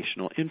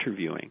Motivational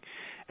Interviewing,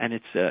 and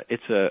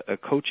it's a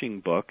coaching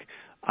book.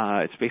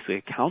 It's basically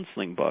a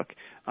counseling book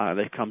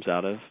that comes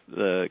out of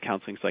the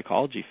counseling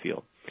psychology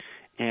field,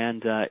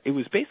 and it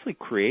was basically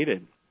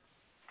created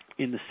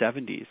in the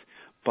 70s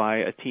by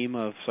a team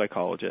of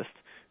psychologists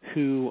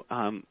who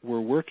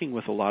were working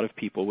with a lot of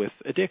people with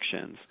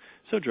addictions,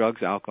 so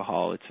drugs,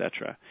 alcohol,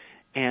 etc.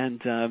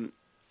 And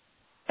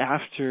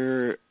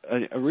after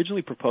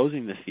originally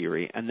proposing the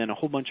theory and then a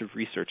whole bunch of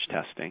research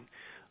testing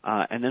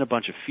and then a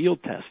bunch of field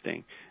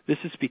testing, this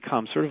has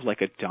become sort of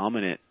like a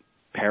dominant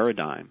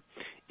paradigm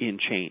in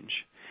change.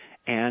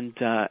 And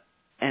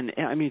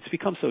I mean, it's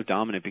become so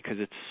dominant because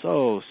it's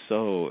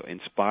so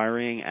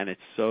inspiring and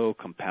it's so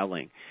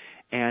compelling.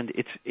 And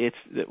it's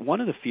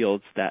one of the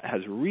fields that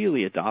has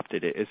really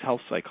adopted it is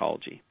health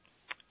psychology.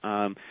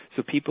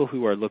 So people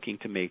who are looking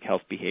to make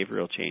health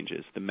behavioral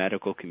changes, the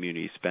medical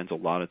community spends a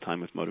lot of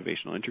time with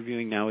motivational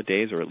interviewing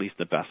nowadays, or at least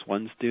the best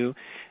ones do,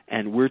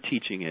 and we're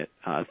teaching it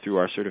through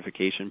our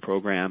certification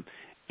program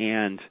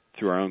and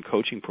through our own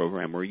coaching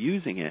program. We're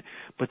using it.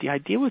 But the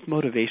idea with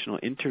motivational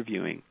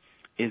interviewing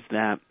is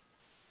that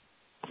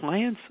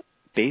clients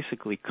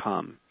basically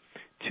come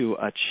to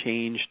a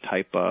change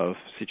type of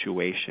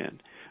situation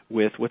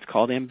with what's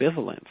called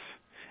ambivalence.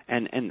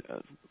 And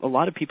a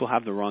lot of people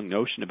have the wrong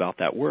notion about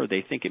that word.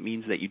 They think it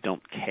means that you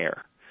don't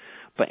care.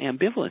 But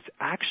ambivalence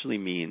actually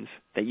means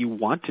that you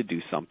want to do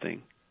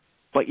something,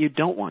 but you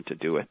don't want to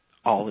do it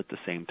all at the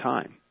same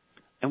time.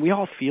 And we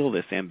all feel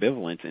this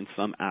ambivalence in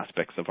some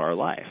aspects of our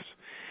lives.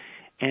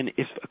 And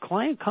if a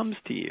client comes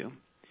to you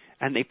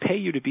and they pay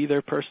you to be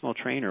their personal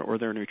trainer or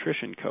their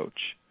nutrition coach,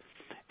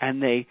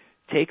 and they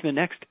take the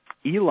next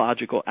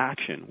illogical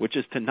action, which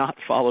is to not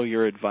follow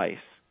your advice,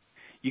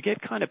 you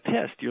get kind of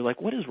pissed. You're like,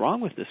 what is wrong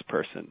with this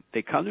person?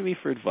 They come to me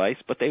for advice,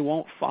 but they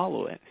won't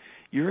follow it.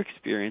 You're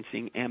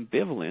experiencing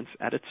ambivalence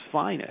at its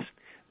finest.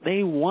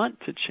 They want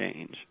to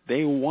change.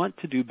 They want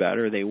to do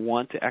better. They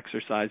want to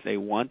exercise. They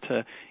want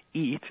to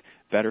eat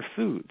better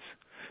foods.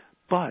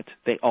 But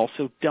they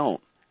also don't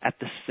at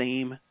the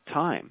same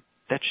time.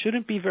 That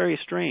shouldn't be very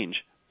strange,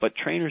 but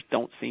trainers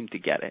don't seem to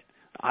get it.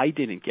 I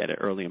didn't get it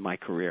early in my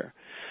career.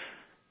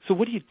 So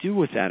what do you do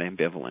with that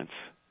ambivalence?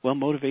 Well,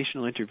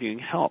 motivational interviewing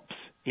helps.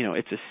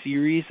 It's a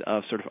series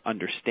of sort of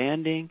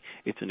understanding.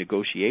 It's a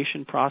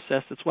negotiation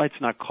process. That's why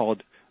it's not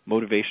called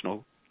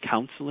motivational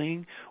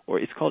counseling, or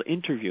it's called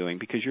interviewing,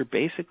 because you're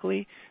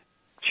basically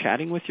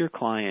chatting with your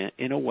client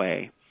in a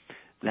way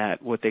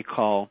that what they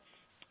call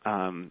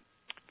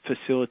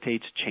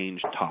facilitates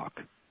change talk.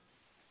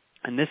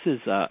 And this is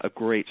a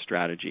great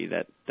strategy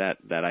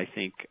that I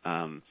think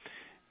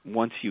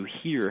once you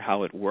hear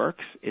how it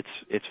works,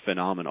 it's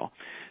phenomenal.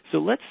 So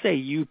let's say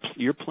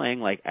you're playing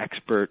like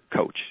expert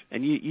coach,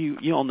 and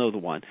you all know the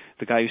one,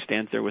 the guy who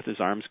stands there with his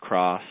arms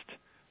crossed,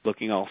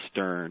 looking all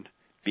stern,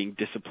 being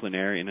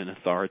disciplinarian and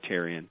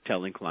authoritarian,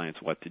 telling clients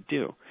what to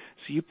do.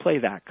 So you play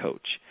that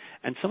coach,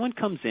 and someone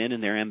comes in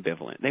and they're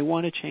ambivalent. They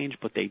want to change,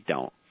 but they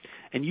don't.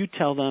 and you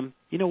tell them,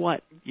 you know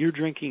what, you're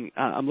drinking,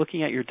 I'm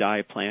looking at your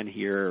diet plan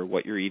here, or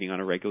what you're eating on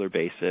a regular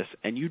basis,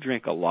 and you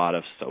drink a lot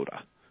of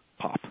soda,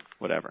 pop,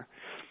 whatever,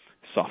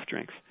 soft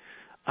drinks.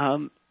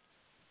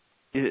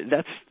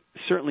 That's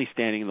certainly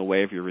standing in the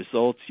way of your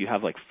results. You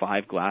have like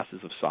 5 glasses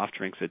of soft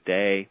drinks a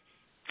day.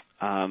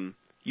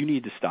 You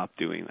need to stop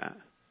doing that,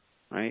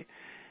 right?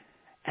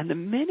 And the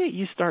minute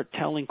you start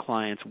telling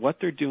clients what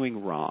they're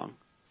doing wrong,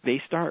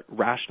 they start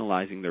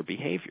rationalizing their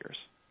behaviors,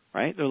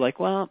 right? They're like,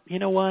 well, you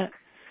know what?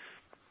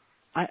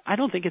 I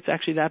don't think it's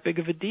actually that big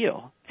of a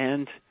deal.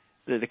 And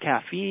the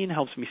caffeine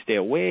helps me stay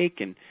awake.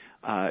 And,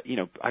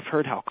 I've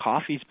heard how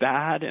coffee's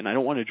bad, and I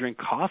don't want to drink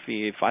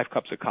coffee, 5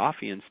 cups of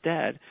coffee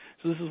instead.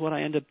 So this is what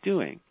I end up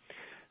doing.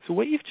 So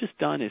what you've just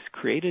done is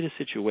created a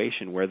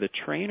situation where the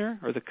trainer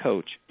or the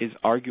coach is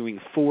arguing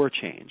for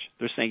change.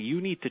 They're saying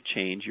you need to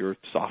change your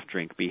soft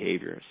drink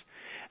behaviors.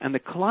 And the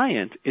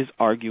client is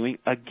arguing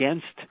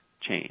against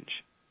change.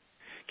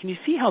 Can you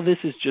see how this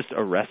is just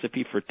a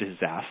recipe for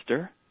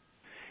disaster?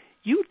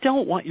 You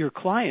don't want your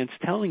clients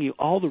telling you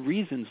all the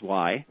reasons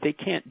why they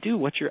can't do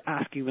what you're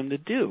asking them to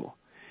do.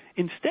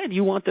 Instead,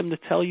 you want them to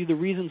tell you the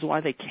reasons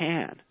why they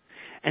can.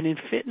 And in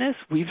fitness,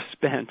 we've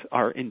spent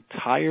our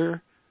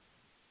entire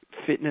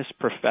fitness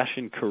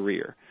profession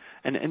career,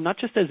 and not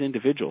just as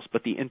individuals,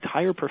 but the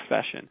entire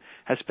profession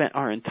has spent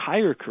our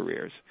entire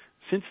careers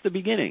since the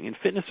beginning, in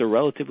fitness a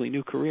relatively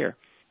new career,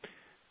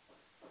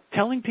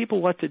 telling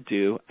people what to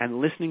do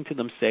and listening to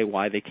them say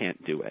why they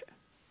can't do it.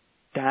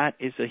 That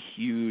is a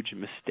huge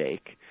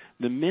mistake.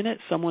 The minute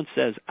someone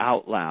says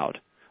out loud,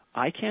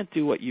 I can't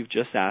do what you've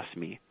just asked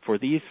me for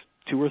these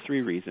 2 or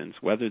 3 reasons,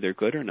 whether they're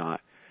good or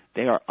not,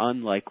 they are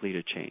unlikely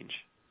to change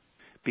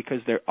because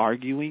they're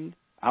arguing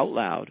out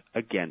loud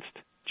against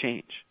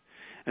change.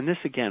 And this,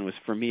 again, was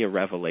for me a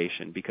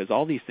revelation because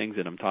all these things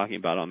that I'm talking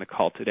about on the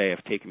call today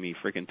have taken me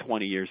freaking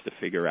 20 years to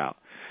figure out.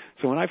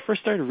 So when I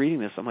first started reading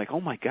this, I'm like,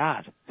 oh, my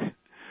God.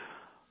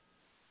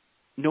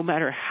 No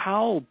matter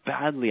how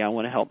badly I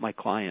want to help my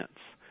clients,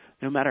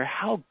 no matter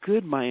how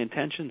good my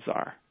intentions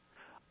are,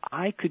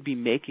 I could be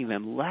making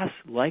them less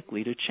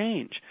likely to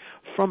change.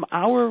 From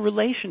our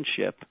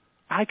relationship,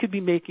 I could be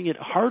making it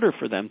harder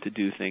for them to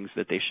do things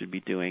that they should be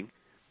doing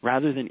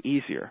rather than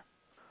easier.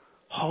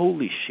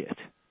 Holy shit.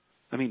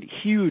 I mean,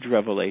 huge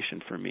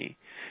revelation for me.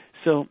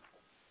 So,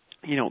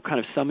 kind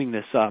of summing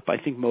this up, I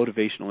think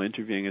motivational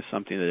interviewing is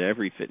something that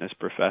every fitness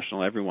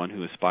professional, everyone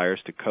who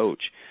aspires to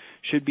coach,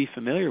 should be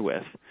familiar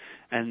with.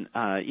 And,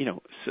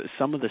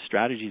 some of the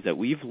strategies that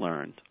we've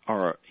learned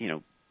are,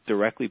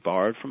 directly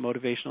borrowed from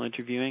motivational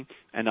interviewing,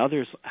 and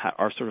others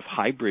are sort of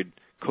hybrid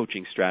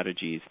coaching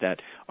strategies that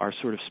are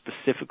sort of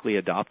specifically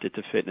adopted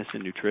to fitness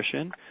and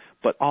nutrition,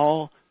 but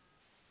all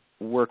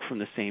work from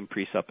the same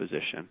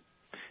presupposition.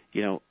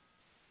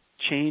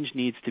 Change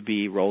needs to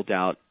be rolled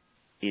out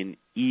in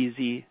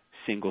easy,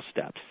 single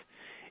steps.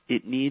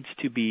 It needs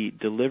to be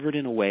delivered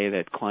in a way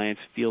that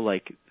clients feel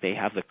like they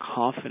have the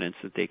confidence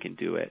that they can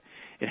do it.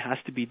 It has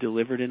to be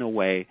delivered in a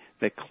way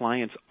that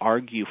clients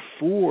argue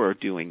for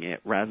doing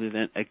it rather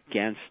than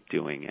against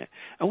doing it.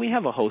 And we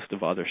have a host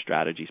of other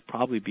strategies,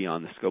 probably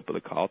beyond the scope of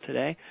the call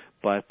today,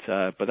 but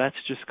that's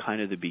just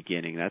kind of the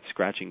beginning. That's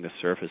scratching the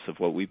surface of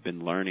what we've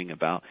been learning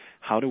about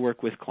how to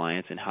work with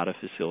clients and how to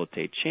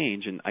facilitate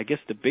change. And I guess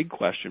the big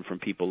question from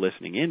people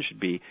listening in should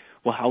be,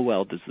 well, how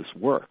well does this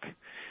work?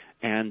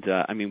 And,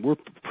 we're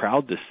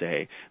proud to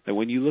say that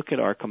when you look at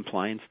our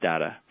compliance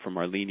data from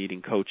our lean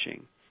eating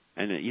coaching,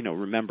 and,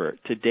 remember,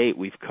 to date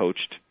we've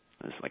coached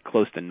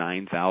close to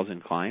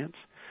 9,000 clients.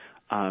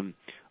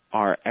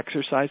 Our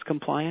exercise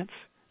compliance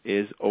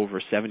is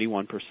over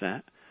 71%.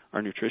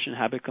 Our nutrition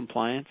habit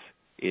compliance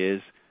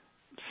is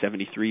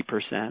 73%.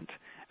 And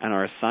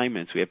our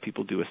assignments, we have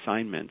people do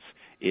assignments,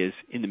 is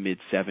in the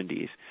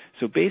mid-70s.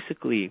 So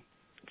basically,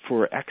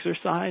 for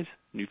exercise,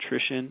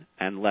 nutrition,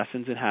 and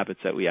lessons and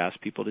habits that we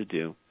ask people to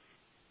do,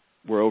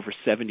 we're over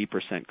 70%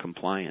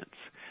 compliance.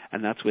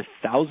 And that's with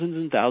thousands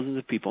and thousands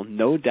of people,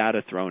 no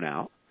data thrown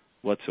out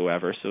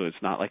whatsoever. So it's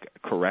not like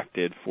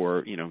corrected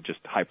for, just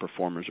high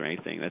performers or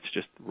anything. That's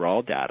just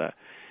raw data.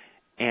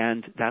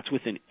 And that's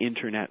with an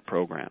internet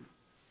program.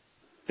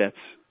 That's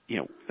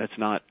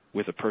not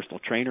with a personal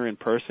trainer in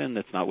person.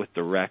 That's not with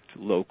direct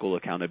local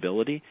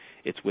accountability.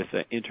 It's with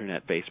an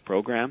internet-based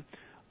program.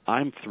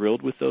 I'm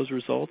thrilled with those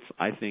results.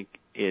 I think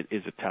it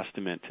is a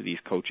testament to these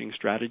coaching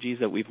strategies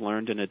that we've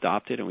learned and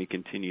adopted, and we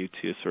continue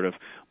to sort of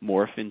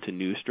morph into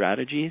new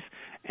strategies.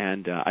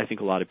 And I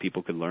think a lot of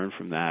people could learn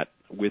from that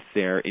with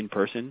their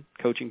in-person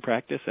coaching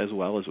practice as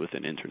well as with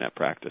an internet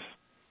practice.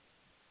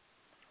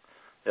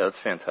 Yeah, that's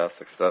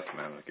fantastic stuff,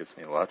 man. It gives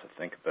me a lot to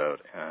think about,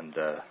 and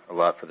a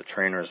lot for the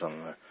trainers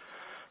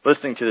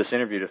listening to this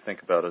interview to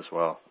think about as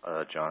well,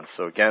 John.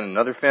 So again,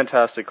 another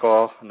fantastic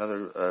call.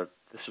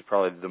 This is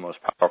probably the most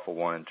powerful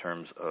one in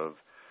terms of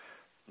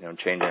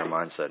changing our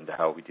mindset into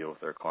how we deal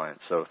with our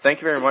clients. So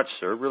thank you very much,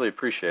 sir. Really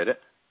appreciate it.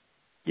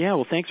 Yeah,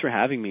 well, thanks for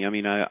having me. I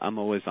mean, I'm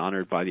always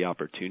honored by the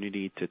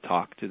opportunity to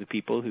talk to the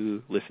people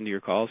who listen to your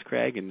calls,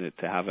 Craig, and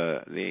to have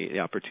the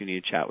opportunity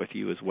to chat with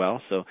you as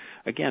well. So,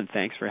 again,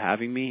 thanks for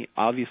having me.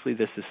 Obviously,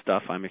 this is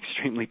stuff I'm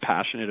extremely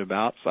passionate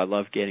about, so I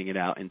love getting it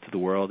out into the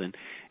world and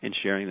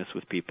sharing this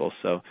with people.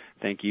 So,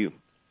 thank you.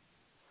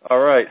 All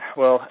right.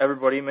 Well,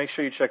 everybody, make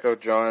sure you check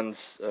out John's,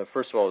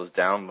 first of all, his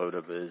download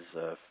of his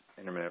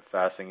intermittent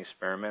fasting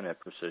experiment at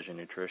Precision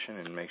Nutrition,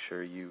 and make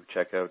sure you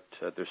check out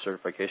their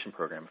certification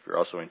program if you're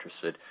also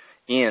interested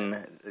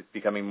in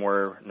becoming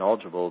more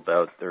knowledgeable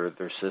about their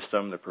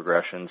system, the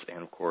progressions,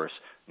 and, of course,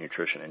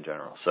 nutrition in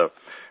general. So,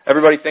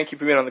 everybody, thank you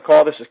for being on the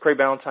call. This is Craig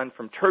Ballantyne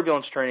from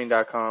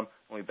TurbulenceTraining.com.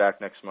 We'll be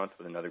back next month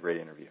with another great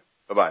interview.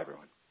 Bye-bye,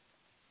 everyone.